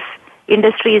 because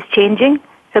industry is changing,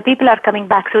 so people are coming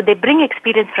back. So they bring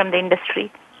experience from the industry,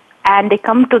 and they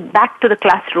come back to the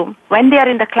classroom. When they are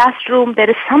in the classroom, there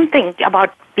is something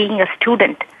about being a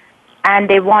student, and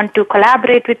they want to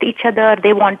collaborate with each other,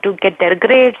 they want to get their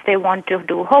grades, they want to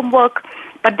do homework,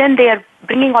 but then they are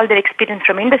bringing all their experience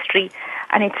from industry,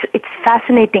 and it's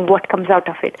fascinating what comes out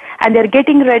of it. And they're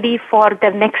getting ready for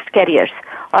their next careers,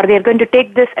 or they're going to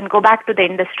take this and go back to the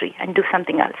industry and do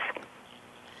something else.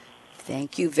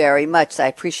 Thank you very much. I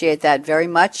appreciate that very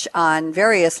much on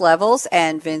various levels.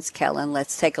 And Vince Kellen,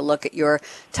 let's take a look at your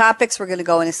topics. We're going to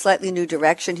go in a slightly new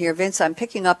direction here. Vince, I'm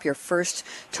picking up your first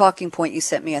talking point you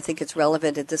sent me. I think it's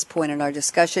relevant at this point in our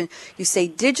discussion. You say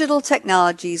digital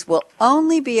technologies will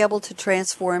only be able to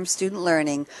transform student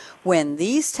learning when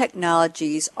these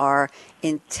technologies are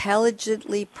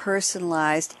intelligently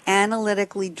personalized,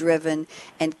 analytically driven,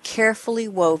 and carefully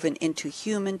woven into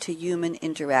human-to-human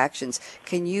interactions.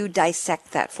 Can you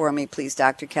dissect that for me, please,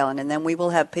 Dr. Kellen? And then we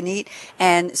will have Puneet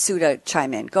and Sudha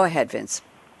chime in. Go ahead, Vince.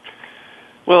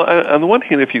 Well, on the one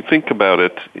hand, if you think about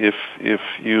it, if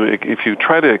you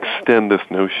try to extend this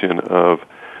notion of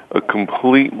a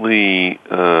completely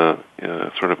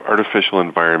sort of artificial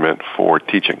environment for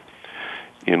teaching,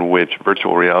 in which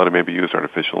virtual reality may be used,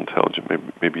 artificial intelligence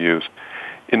may be used.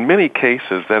 In many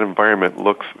cases, that environment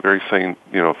looks very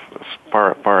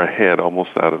far ahead, almost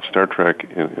out of Star Trek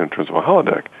in terms of a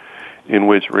holodeck, in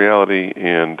which reality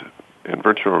and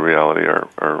virtual reality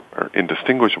are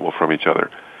indistinguishable from each other.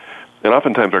 And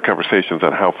oftentimes our conversations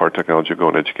on how far technology will go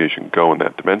in education go in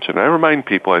that dimension. I remind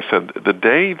people, I said, the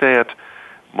day that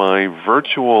my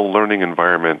virtual learning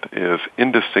environment is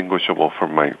indistinguishable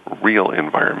from my real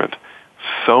environment,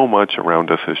 so much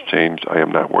around us has changed, I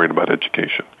am not worried about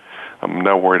education. I'm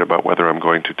not worried about whether I'm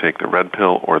going to take the red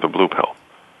pill or the blue pill.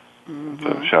 Mm-hmm.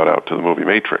 So shout out to the movie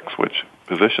Matrix, which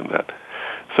positioned that.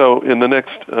 So in the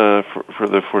next, for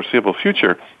the foreseeable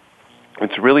future,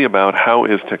 it's really about how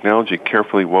is technology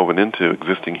carefully woven into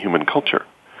existing human culture.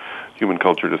 Human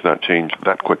culture does not change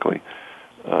that quickly.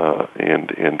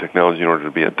 And technology, in order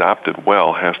to be adopted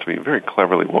well, has to be very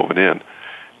cleverly woven in.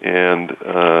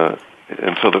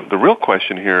 And so the real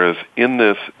question here is, in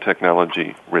this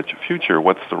technology-rich future,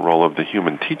 what's the role of the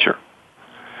human teacher?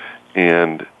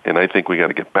 And I think we got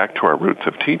to get back to our roots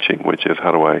of teaching, which is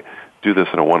how do I do this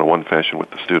in a one-on-one fashion with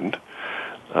the student?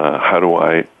 How do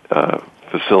I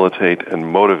facilitate and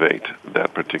motivate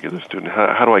that particular student?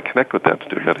 How do I connect with that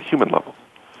student at a human level?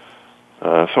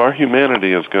 So our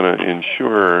humanity is going to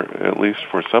ensure, at least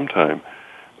for some time,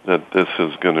 that this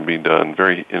is going to be done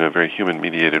in a very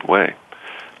human-mediated way.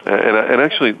 And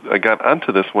actually, I got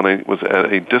onto this when I was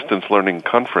at a distance learning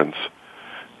conference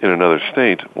in another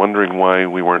state, wondering why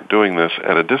we weren't doing this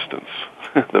at a distance.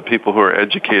 The people who are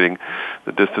educating,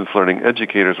 the distance learning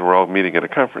educators, were all meeting at a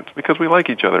conference because we like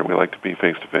each other and we like to be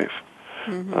face-to-face.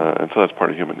 Mm-hmm. And so that's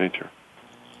part of human nature.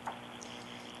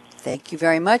 Thank you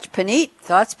very much. Puneet,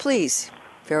 thoughts, please.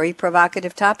 Very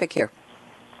provocative topic here.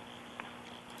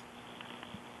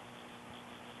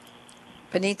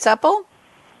 Puneet Suppal?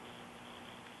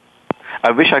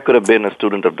 I wish I could have been a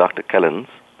student of Dr. Kellen's,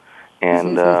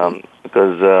 and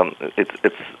because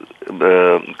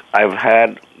I've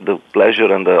had the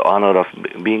pleasure and the honor of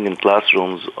being in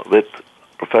classrooms with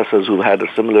professors who had a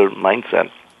similar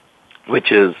mindset,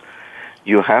 which is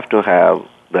you have to have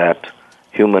that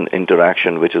human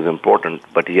interaction, which is important,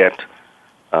 but yet,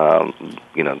 toss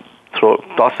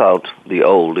out the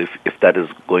old if that is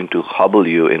going to hobble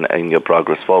you in your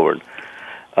progress forward.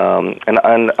 And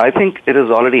I think it is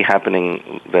already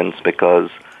happening, Vince, because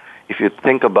if you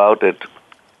think about it,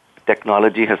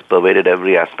 technology has pervaded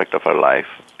every aspect of our life.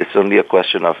 It's only a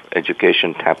question of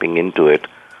education tapping into it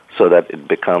so that it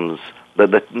becomes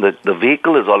the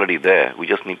vehicle is already there. We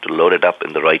just need to load it up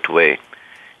in the right way.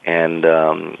 And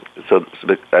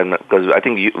because I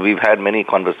think we've had many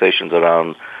conversations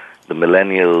around the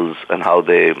millennials and how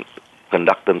they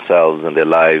conduct themselves in their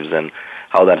lives and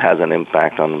how that has an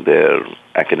impact on their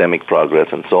academic progress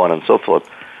and so on and so forth.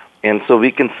 And so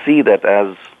we can see that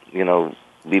as,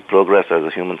 we progress as a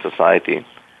human society,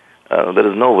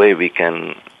 there is no way we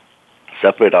can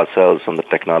separate ourselves from the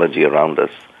technology around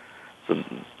us.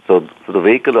 So the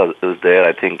vehicle is there.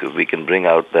 I think if we can bring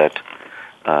out that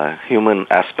human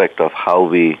aspect of how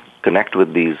we connect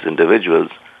with these individuals,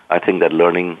 I think that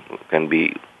learning can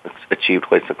be achieved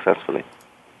quite successfully.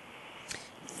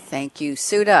 Thank you.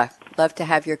 Sudha, love to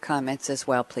have your comments as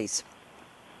well, please.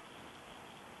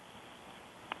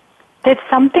 There's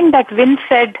something that Vin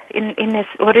said in his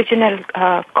original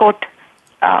quote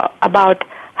about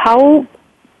how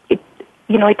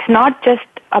it's not just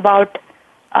about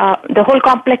the whole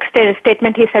complex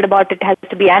statement he said about it has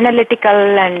to be analytical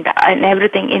and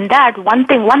everything. In that,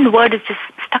 one word is just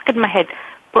stuck in my head: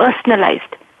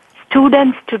 personalized.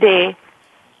 Students today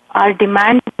are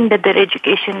demanding that their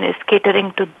education is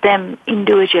catering to them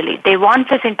individually. They want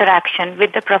this interaction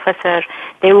with the professor.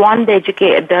 They want the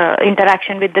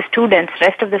interaction with the students,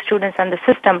 rest of the students and the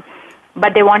system,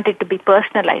 but they want it to be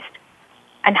personalized.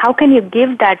 And how can you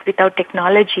give that without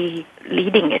technology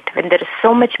leading it? When there is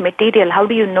so much material, how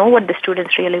do you know what the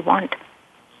students really want?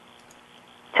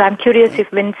 So I'm curious if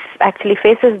Vince actually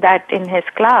faces that in his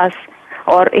class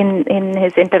or in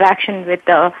his interaction with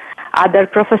the other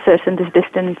professors in this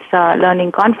distance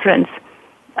learning conference.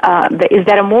 Is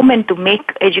there a moment to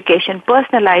make education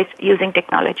personalized using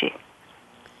technology?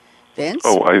 Vince?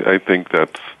 Oh, I think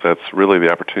that's really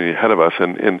the opportunity ahead of us.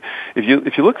 And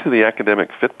if you look to the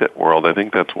academic Fitbit world, I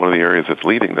think that's one of the areas that's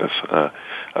leading this.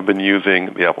 I've been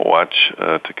using the Apple Watch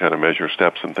to kind of measure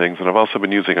steps and things, and I've also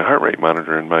been using a heart rate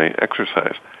monitor in my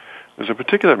exercise. There's a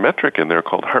particular metric in there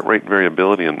called heart rate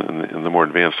variability in the more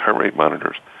advanced heart rate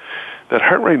monitors. That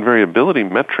heart rate variability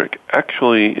metric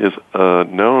actually is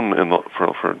known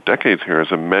for decades here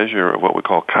as a measure of what we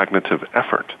call cognitive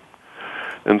effort.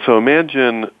 And so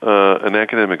imagine an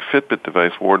academic Fitbit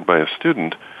device worn by a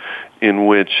student in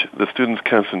which the student's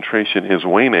concentration is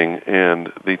waning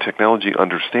and the technology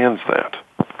understands that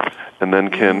and then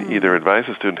can either advise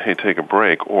the student, hey, take a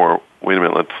break, or wait a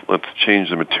minute, let's change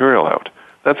the material out.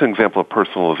 That's an example of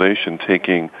personalization,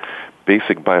 taking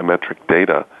basic biometric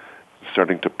data,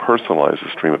 starting to personalize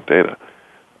the stream of data.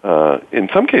 In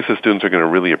some cases, students are going to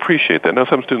really appreciate that. Now,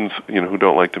 some students, who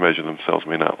don't like to measure themselves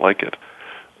may not like it.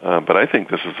 But I think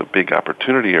this is a big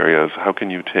opportunity area. Is how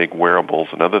can you take wearables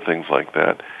and other things like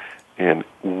that and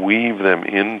weave them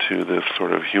into this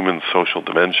sort of human social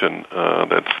dimension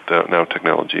that's now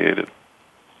technology aided.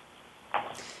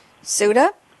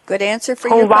 Sudha, good answer for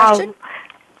your question.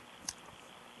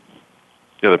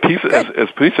 Yeah, the pieces, as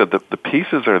Pete said, the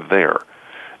pieces are there.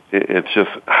 It's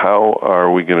just how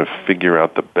are we going to figure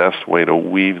out the best way to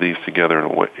weave these together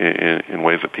in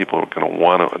ways that people are going to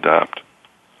want to adopt.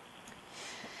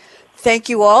 Thank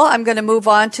you all. I'm going to move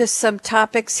on to some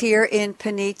topics here in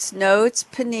Puneet's notes.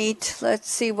 Puneet, let's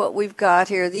see what we've got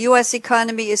here. The U.S.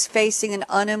 economy is facing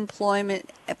an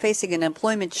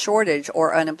employment shortage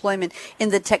or unemployment in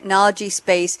the technology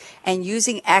space and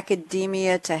using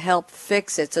academia to help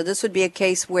fix it. So this would be a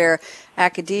case where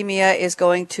academia is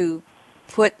going to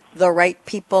put the right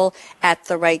people at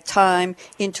the right time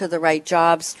into the right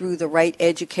jobs through the right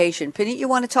education. Puneet, you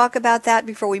want to talk about that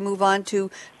before we move on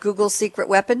to Google's secret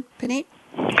weapon, Puneet?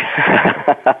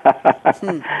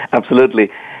 Absolutely.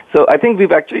 So I think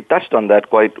we've actually touched on that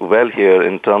quite well here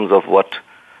in terms of what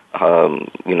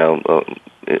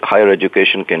higher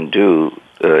education can do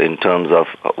in terms of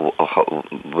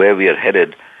where we are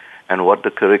headed and what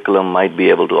the curriculum might be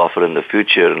able to offer in the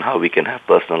future and how we can have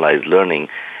personalized learning.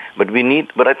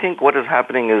 But I think what is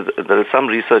happening is there is some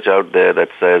research out there that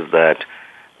says that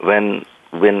when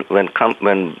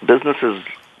businesses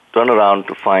turn around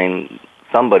to find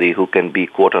somebody who can be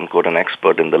quote unquote an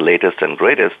expert in the latest and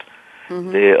greatest,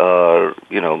 they are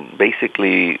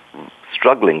basically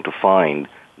struggling to find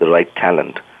the right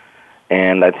talent.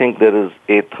 And I think there is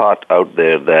a thought out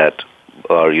there that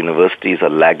our universities are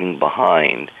lagging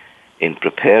behind in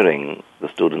preparing the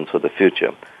students for the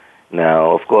future.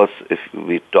 Now, of course, if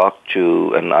we talk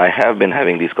to, and I have been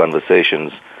having these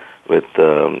conversations with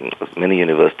many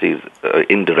universities,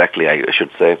 indirectly, I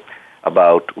should say,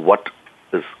 about what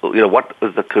is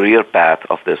the career path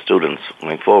of their students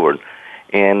moving forward.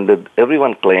 And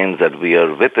everyone claims that we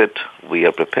are with it, we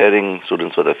are preparing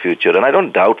students for the future, and I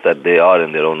don't doubt that they are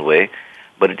in their own way,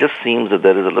 but it just seems that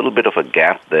there is a little bit of a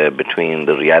gap there between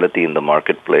the reality in the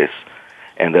marketplace,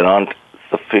 and there aren't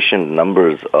sufficient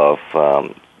numbers of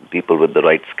people with the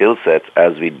right skill sets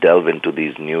as we delve into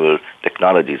these newer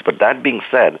technologies. But that being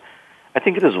said, I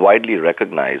think it is widely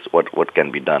recognized what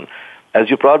can be done. As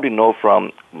you probably know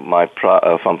from my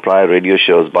from prior radio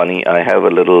shows, Bunny, I have a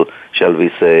little, shall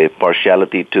we say,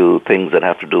 partiality to things that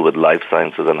have to do with life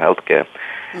sciences and healthcare.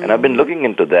 Mm-hmm. And I've been looking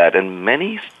into that, and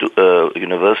many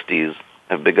universities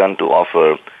have begun to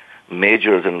offer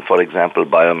majors in, for example,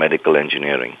 biomedical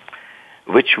engineering,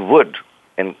 which would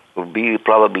be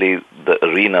probably the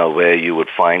arena where you would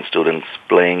find students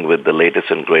playing with the latest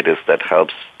and greatest that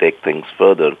helps take things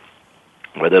further,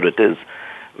 whether it is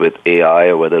with AI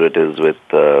or whether it is with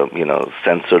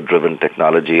sensor-driven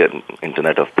technology and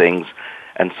Internet of Things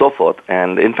and so forth.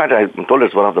 And in fact, I'm told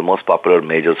it's one of the most popular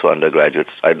majors for undergraduates.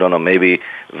 I don't know, maybe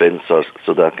Vince or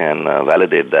Sudha can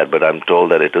validate that, but I'm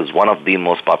told that it is one of the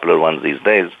most popular ones these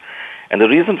days. And the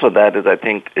reason for that is I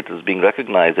think it is being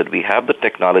recognized that we have the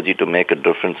technology to make a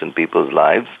difference in people's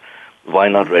lives. Why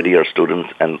not ready our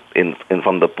students and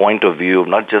from the point of view of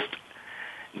not just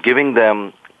giving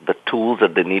them the tools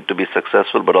that they need to be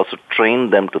successful, but also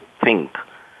train them to think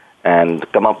and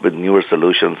come up with newer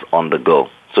solutions on the go.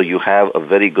 So you have a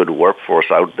very good workforce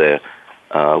out there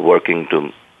working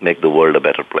to make the world a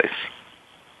better place.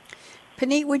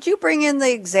 Puneet, would you bring in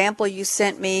the example you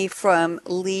sent me from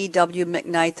Lee W.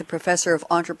 McKnight, the professor of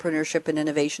entrepreneurship and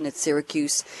innovation at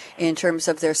Syracuse, in terms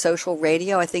of their social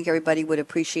radio? I think everybody would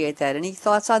appreciate that. Any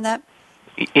thoughts on that?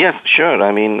 Yes, sure.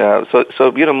 I mean,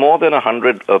 more than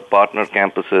 100 partner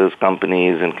campuses,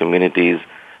 companies, and communities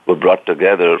were brought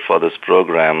together for this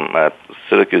program at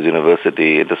Syracuse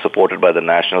University. It is supported by the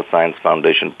National Science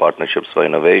Foundation Partnerships for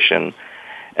Innovation.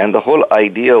 And the whole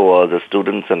idea was that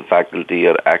students and faculty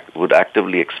would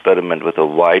actively experiment with a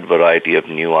wide variety of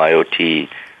new IoT,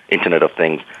 Internet of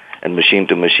Things, and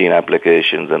machine-to-machine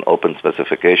applications and open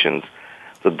specifications.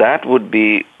 So that would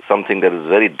be something that is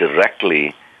very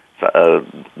directly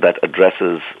that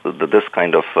addresses this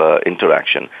kind of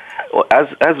interaction.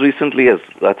 As recently as,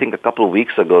 I think, a couple of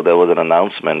weeks ago, there was an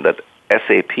announcement that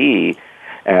SAP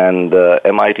and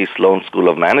MIT Sloan School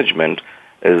of Management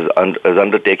is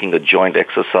undertaking a joint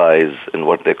exercise in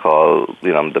what they call,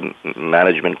 the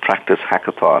Management Practice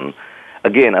Hackathon.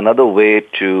 Again, another way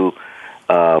to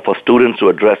for students to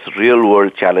address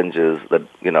real-world challenges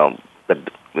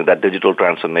that digital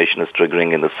transformation is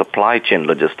triggering in the supply chain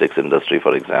logistics industry,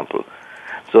 for example.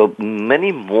 So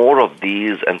many more of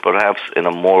these, and perhaps in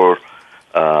a more,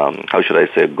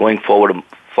 going forward,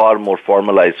 far more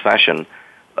formalized fashion,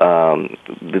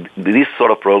 these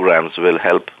sort of programs will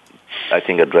help, I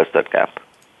think, address that gap.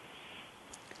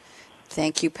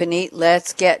 Thank you, Puneet.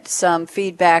 Let's get some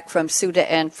feedback from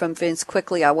Sudha and from Vince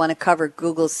quickly. I want to cover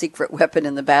Google's secret weapon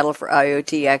in the battle for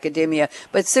IoT academia.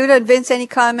 But Sudha and Vince, any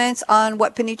comments on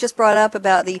what Puneet just brought up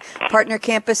about the partner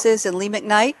campuses and Lee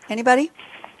McKnight? Anybody?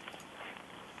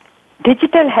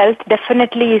 Digital health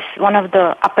definitely is one of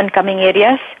the up-and-coming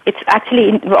areas. It's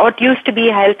actually what used to be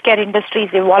a healthcare industry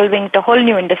is evolving to a whole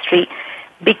new industry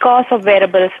because of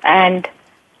wearables and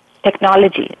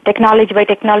technology. By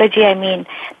technology, I mean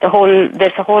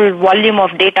there's a whole volume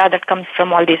of data that comes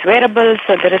from all these wearables.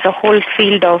 So there is a whole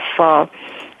field of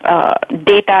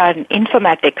data and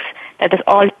informatics that is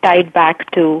all tied back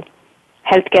to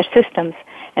healthcare systems.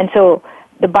 And so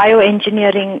the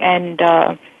bioengineering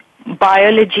and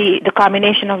biology, the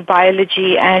combination of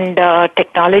biology and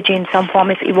technology in some form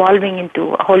is evolving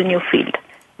into a whole new field.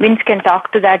 Vince can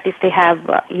talk to that if they have,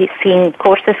 he's seeing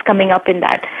courses coming up in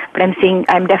that, but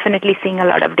I'm definitely seeing a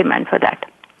lot of demand for that.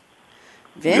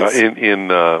 Vince?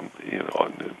 I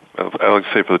like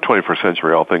to say for the 21st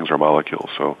century, all things are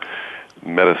molecules. So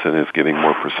medicine is getting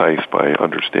more precise by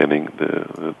understanding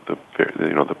the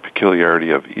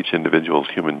peculiarity of each individual's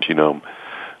human genome,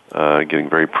 getting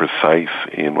very precise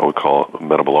in what we call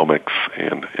metabolomics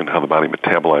and how the body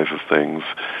metabolizes things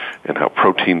and how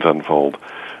proteins unfold.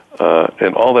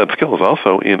 And all that skill is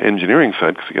also in engineering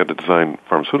side because you got to design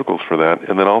pharmaceuticals for that,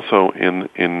 and then also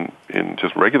in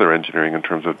just regular engineering in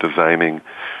terms of designing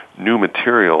new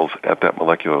materials at that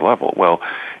molecular level. Well,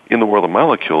 in the world of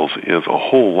molecules is a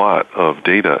whole lot of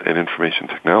data and information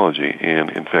technology, and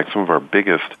in fact some of our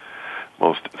biggest,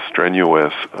 most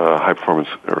strenuous high-performance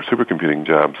or supercomputing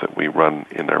jobs that we run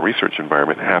in our research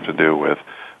environment have to do with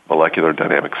molecular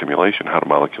dynamic simulation, how do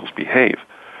molecules behave.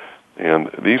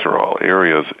 And these are all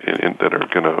areas that are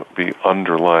going to be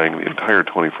underlying the entire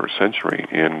 21st century,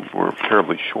 and we're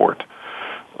terribly short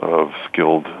of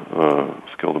skilled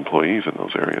employees in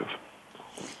those areas.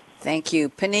 Thank you.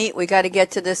 Puneet, we got to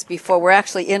get to this before we're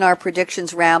actually in our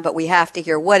predictions round, but we have to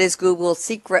hear what is Google's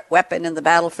secret weapon in the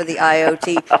battle for the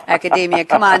IoT academia.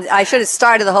 Come on, I should have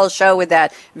started the whole show with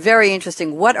that. Very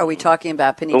interesting. What are we talking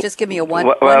about, Puneet? Just give me a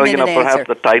one-minute answer. Perhaps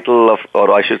the title of,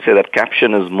 or I should say that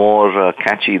caption is more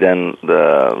catchy than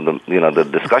the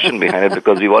discussion behind it,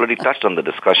 because we've already touched on the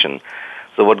discussion.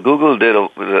 So what Google did,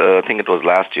 I think it was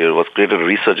last year, was create a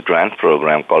research grant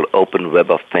program called Open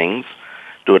Web of Things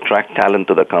to attract talent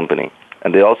to the company.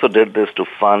 And they also did this to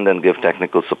fund and give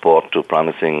technical support to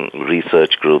promising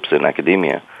research groups in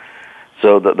academia.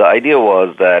 So the idea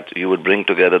was that you would bring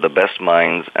together the best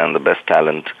minds and the best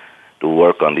talent to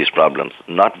work on these problems.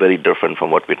 Not very different from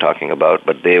what we're talking about,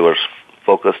 but they were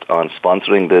focused on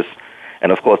sponsoring this.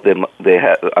 And of course,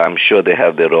 I'm sure they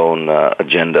have their own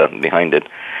agenda behind it.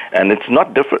 And it's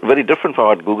not very different from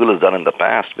what Google has done in the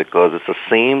past, because it's the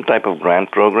same type of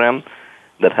grant program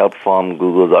that helped form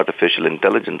Google's artificial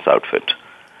intelligence outfit,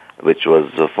 which was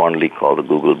fondly called the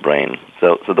Google Brain.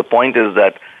 So the point is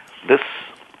that this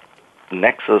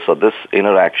nexus or this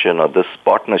interaction or this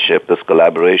partnership, this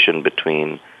collaboration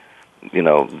between,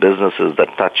 businesses that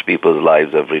touch people's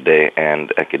lives every day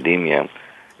and academia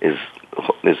is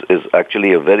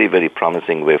actually a very, very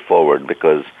promising way forward,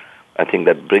 because I think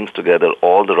that brings together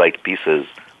all the right pieces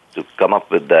to come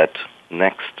up with that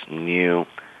next new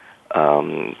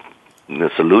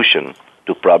solution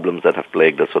to problems that have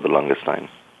plagued us for the longest time.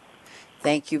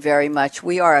 Thank you very much.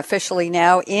 We are officially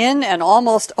now in and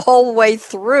almost all the way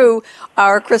through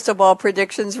our crystal ball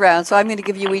predictions round. So I'm going to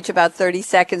give you each about 30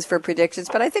 seconds for predictions,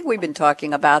 but I think we've been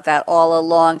talking about that all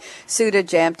along. Sudha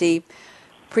Jamti,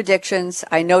 predictions.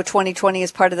 I know 2020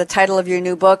 is part of the title of your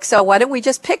new book, so why don't we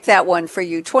just pick that one for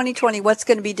you? 2020, what's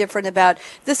going to be different about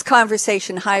this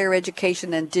conversation, higher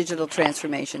education and digital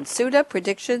transformation? Sudha,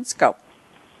 predictions, go.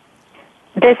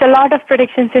 There's a lot of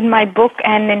predictions in my book,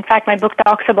 and in fact, my book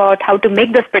talks about how to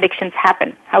make those predictions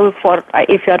happen.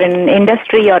 If you're in an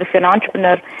industry or if you're an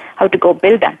entrepreneur, how to go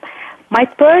build them. My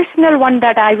personal one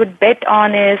that I would bet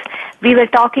on is, we were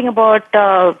talking about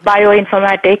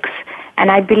bioinformatics,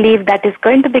 and I believe that is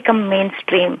going to become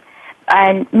mainstream.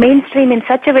 And mainstream in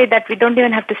such a way that we don't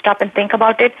even have to stop and think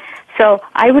about it. So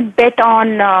I would bet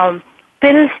on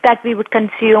pills that we would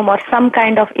consume or some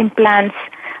kind of implants.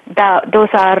 Those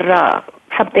are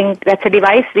something that's a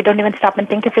device. We don't even stop and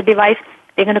think it's a device.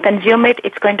 We're going to consume it.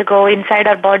 It's going to go inside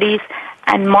our bodies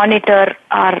and monitor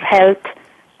our health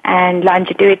and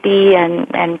longevity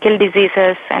and kill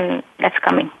diseases, and that's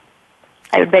coming.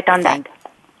 I would bet on that.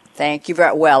 Thank you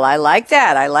very well. I like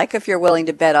that. I like if you're willing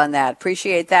to bet on that.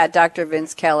 Appreciate that, Dr.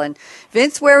 Vince Kellen.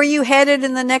 Vince, where are you headed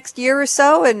in the next year or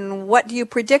so, and what do you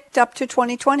predict up to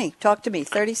 2020? Talk to me.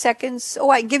 30 seconds.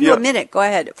 Oh, I can give you a minute. Go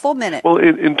ahead. Full minute. Well,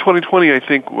 in 2020, I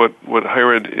think what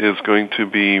higher ed is going to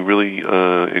be really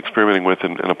experimenting with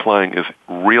and applying is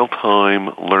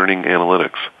real-time learning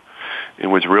analytics, in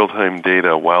which real-time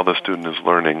data, while the student is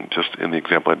learning, just in the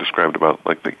example I described about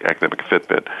like the academic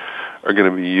Fitbit, are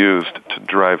going to be used to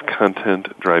drive content,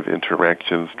 drive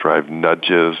interactions, drive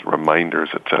nudges, reminders,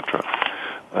 etc.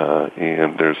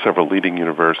 And there's several leading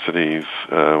universities.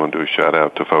 I want to do a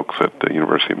shout-out to folks at the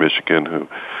University of Michigan who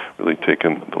really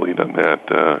taken the lead on that.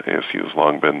 ASU has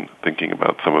long been thinking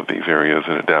about some of these areas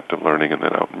in adaptive learning, and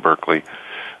then out in Berkeley.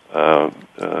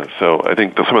 So I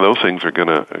think some of those things are going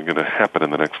to happen in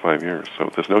the next 5 years.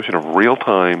 So this notion of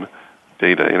real-time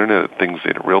data, Internet of Things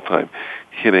data, real-time,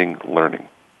 hitting learning.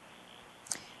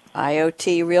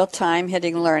 IoT, real-time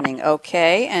hitting learning.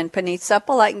 Okay. And Puneet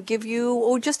Suppal, I can give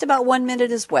you just about 1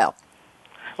 minute as well.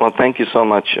 Well, thank you so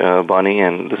much, Bonnie,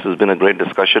 and this has been a great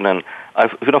discussion. And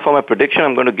for my prediction,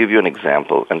 I'm going to give you an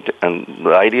example, and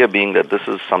the idea being that this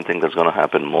is something that's going to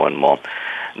happen more and more.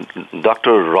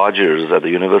 Dr. Rogers at the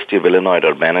University of Illinois at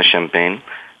Urbana-Champaign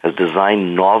has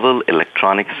designed novel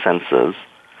electronic sensors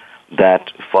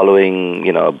that, following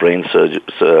a brain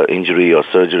injury or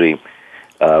surgery,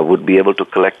 would be able to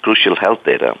collect crucial health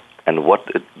data. And what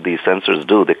these sensors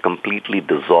do, they completely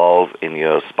dissolve in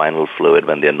your spinal fluid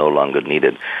when they're no longer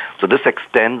needed. So this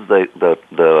extends the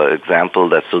example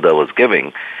that Sudha was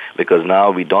giving, because now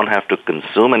we don't have to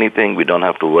consume anything, we don't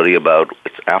have to worry about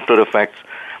its after effects.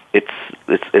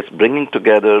 It's bringing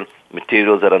together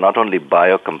materials that are not only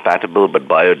biocompatible but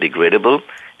biodegradable,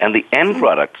 and the end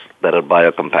products that are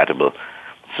biocompatible.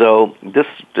 So this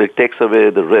takes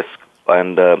away the risk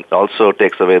and also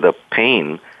takes away the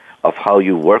pain of how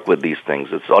you work with these things.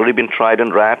 It's already been tried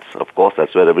in rats. Of course,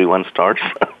 that's where everyone starts.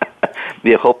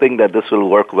 We are hoping that this will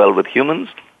work well with humans,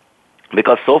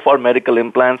 because so far medical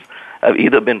implants have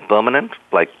either been permanent,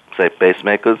 like, say,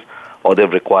 pacemakers, or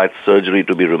they've required surgery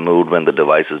to be removed when the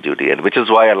device is due to end, which is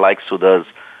why I like Sudha's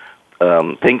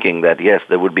thinking that, yes,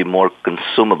 there would be more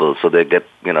consumable, so they get,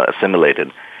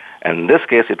 assimilated. And in this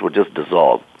case, it would just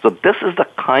dissolve. So this is the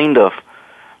kind of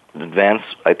advance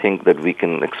I think that we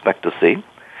can expect to see.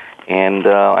 And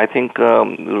I think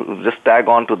just tag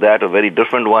on to that, a very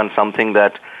different one, something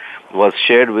that was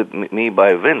shared with me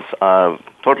by Vince,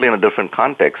 totally in a different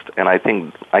context. And I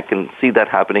think I can see that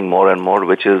happening more and more,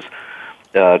 which is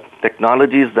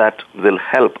technologies that will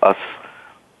help us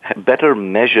better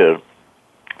measure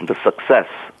the success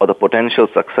or the potential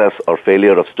success or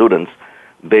failure of students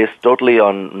based totally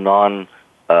on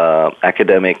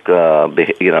non-academic,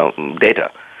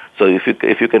 data. So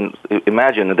if you can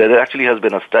imagine, there actually has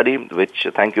been a study, which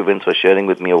thank you, Vince, for sharing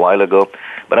with me a while ago,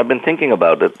 but I've been thinking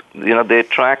about it. They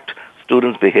tracked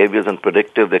students' behaviors and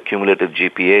predicted their cumulative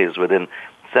GPAs within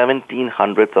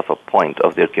 0.17 of a point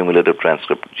of their cumulative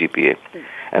transcript GPA.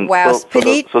 And wow,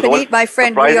 Puneet, my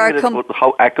friend, we are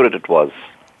how accurate it was.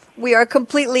 We are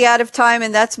completely out of time,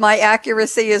 and that's my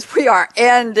accuracy, is we are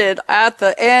ended at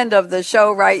the end of the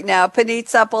show right now. Puneet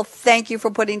Suppal, thank you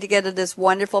for putting together this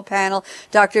wonderful panel.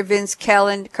 Dr. Vince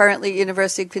Kellen, currently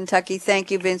University of Kentucky. Thank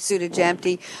you, Vince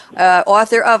Sudajamti,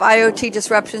 author of IoT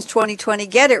Disruptions 2020.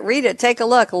 Get it, read it, take a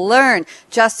look, learn.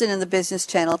 Justin and the Business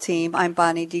Channel team. I'm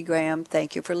Bonnie D. Graham.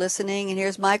 Thank you for listening, and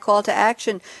here's my call to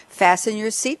action. Fasten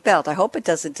your seatbelt. I hope it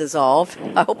doesn't dissolve.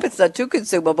 I hope it's not too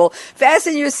consumable.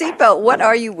 Fasten your seatbelt. What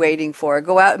are you waiting for?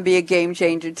 Go out and be a game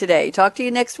changer today. Talk to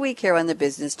you next week here on the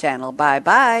Business Channel.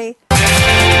 Bye-bye.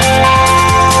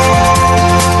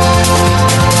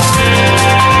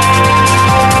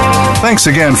 Thanks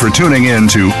again for tuning in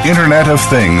to Internet of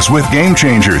Things with Game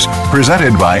Changers,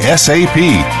 presented by SAP.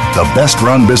 The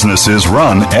best-run businesses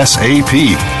run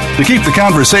SAP. To keep the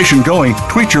conversation going,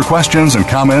 tweet your questions and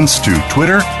comments to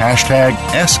Twitter,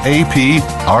 #SAPRADIO.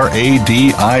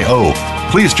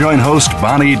 Please join host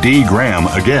Bonnie D. Graham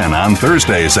again on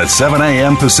Thursdays at 7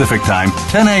 a.m. Pacific Time,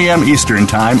 10 a.m. Eastern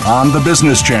Time on the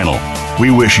Business Channel.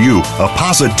 We wish you a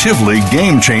positively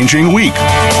game-changing week.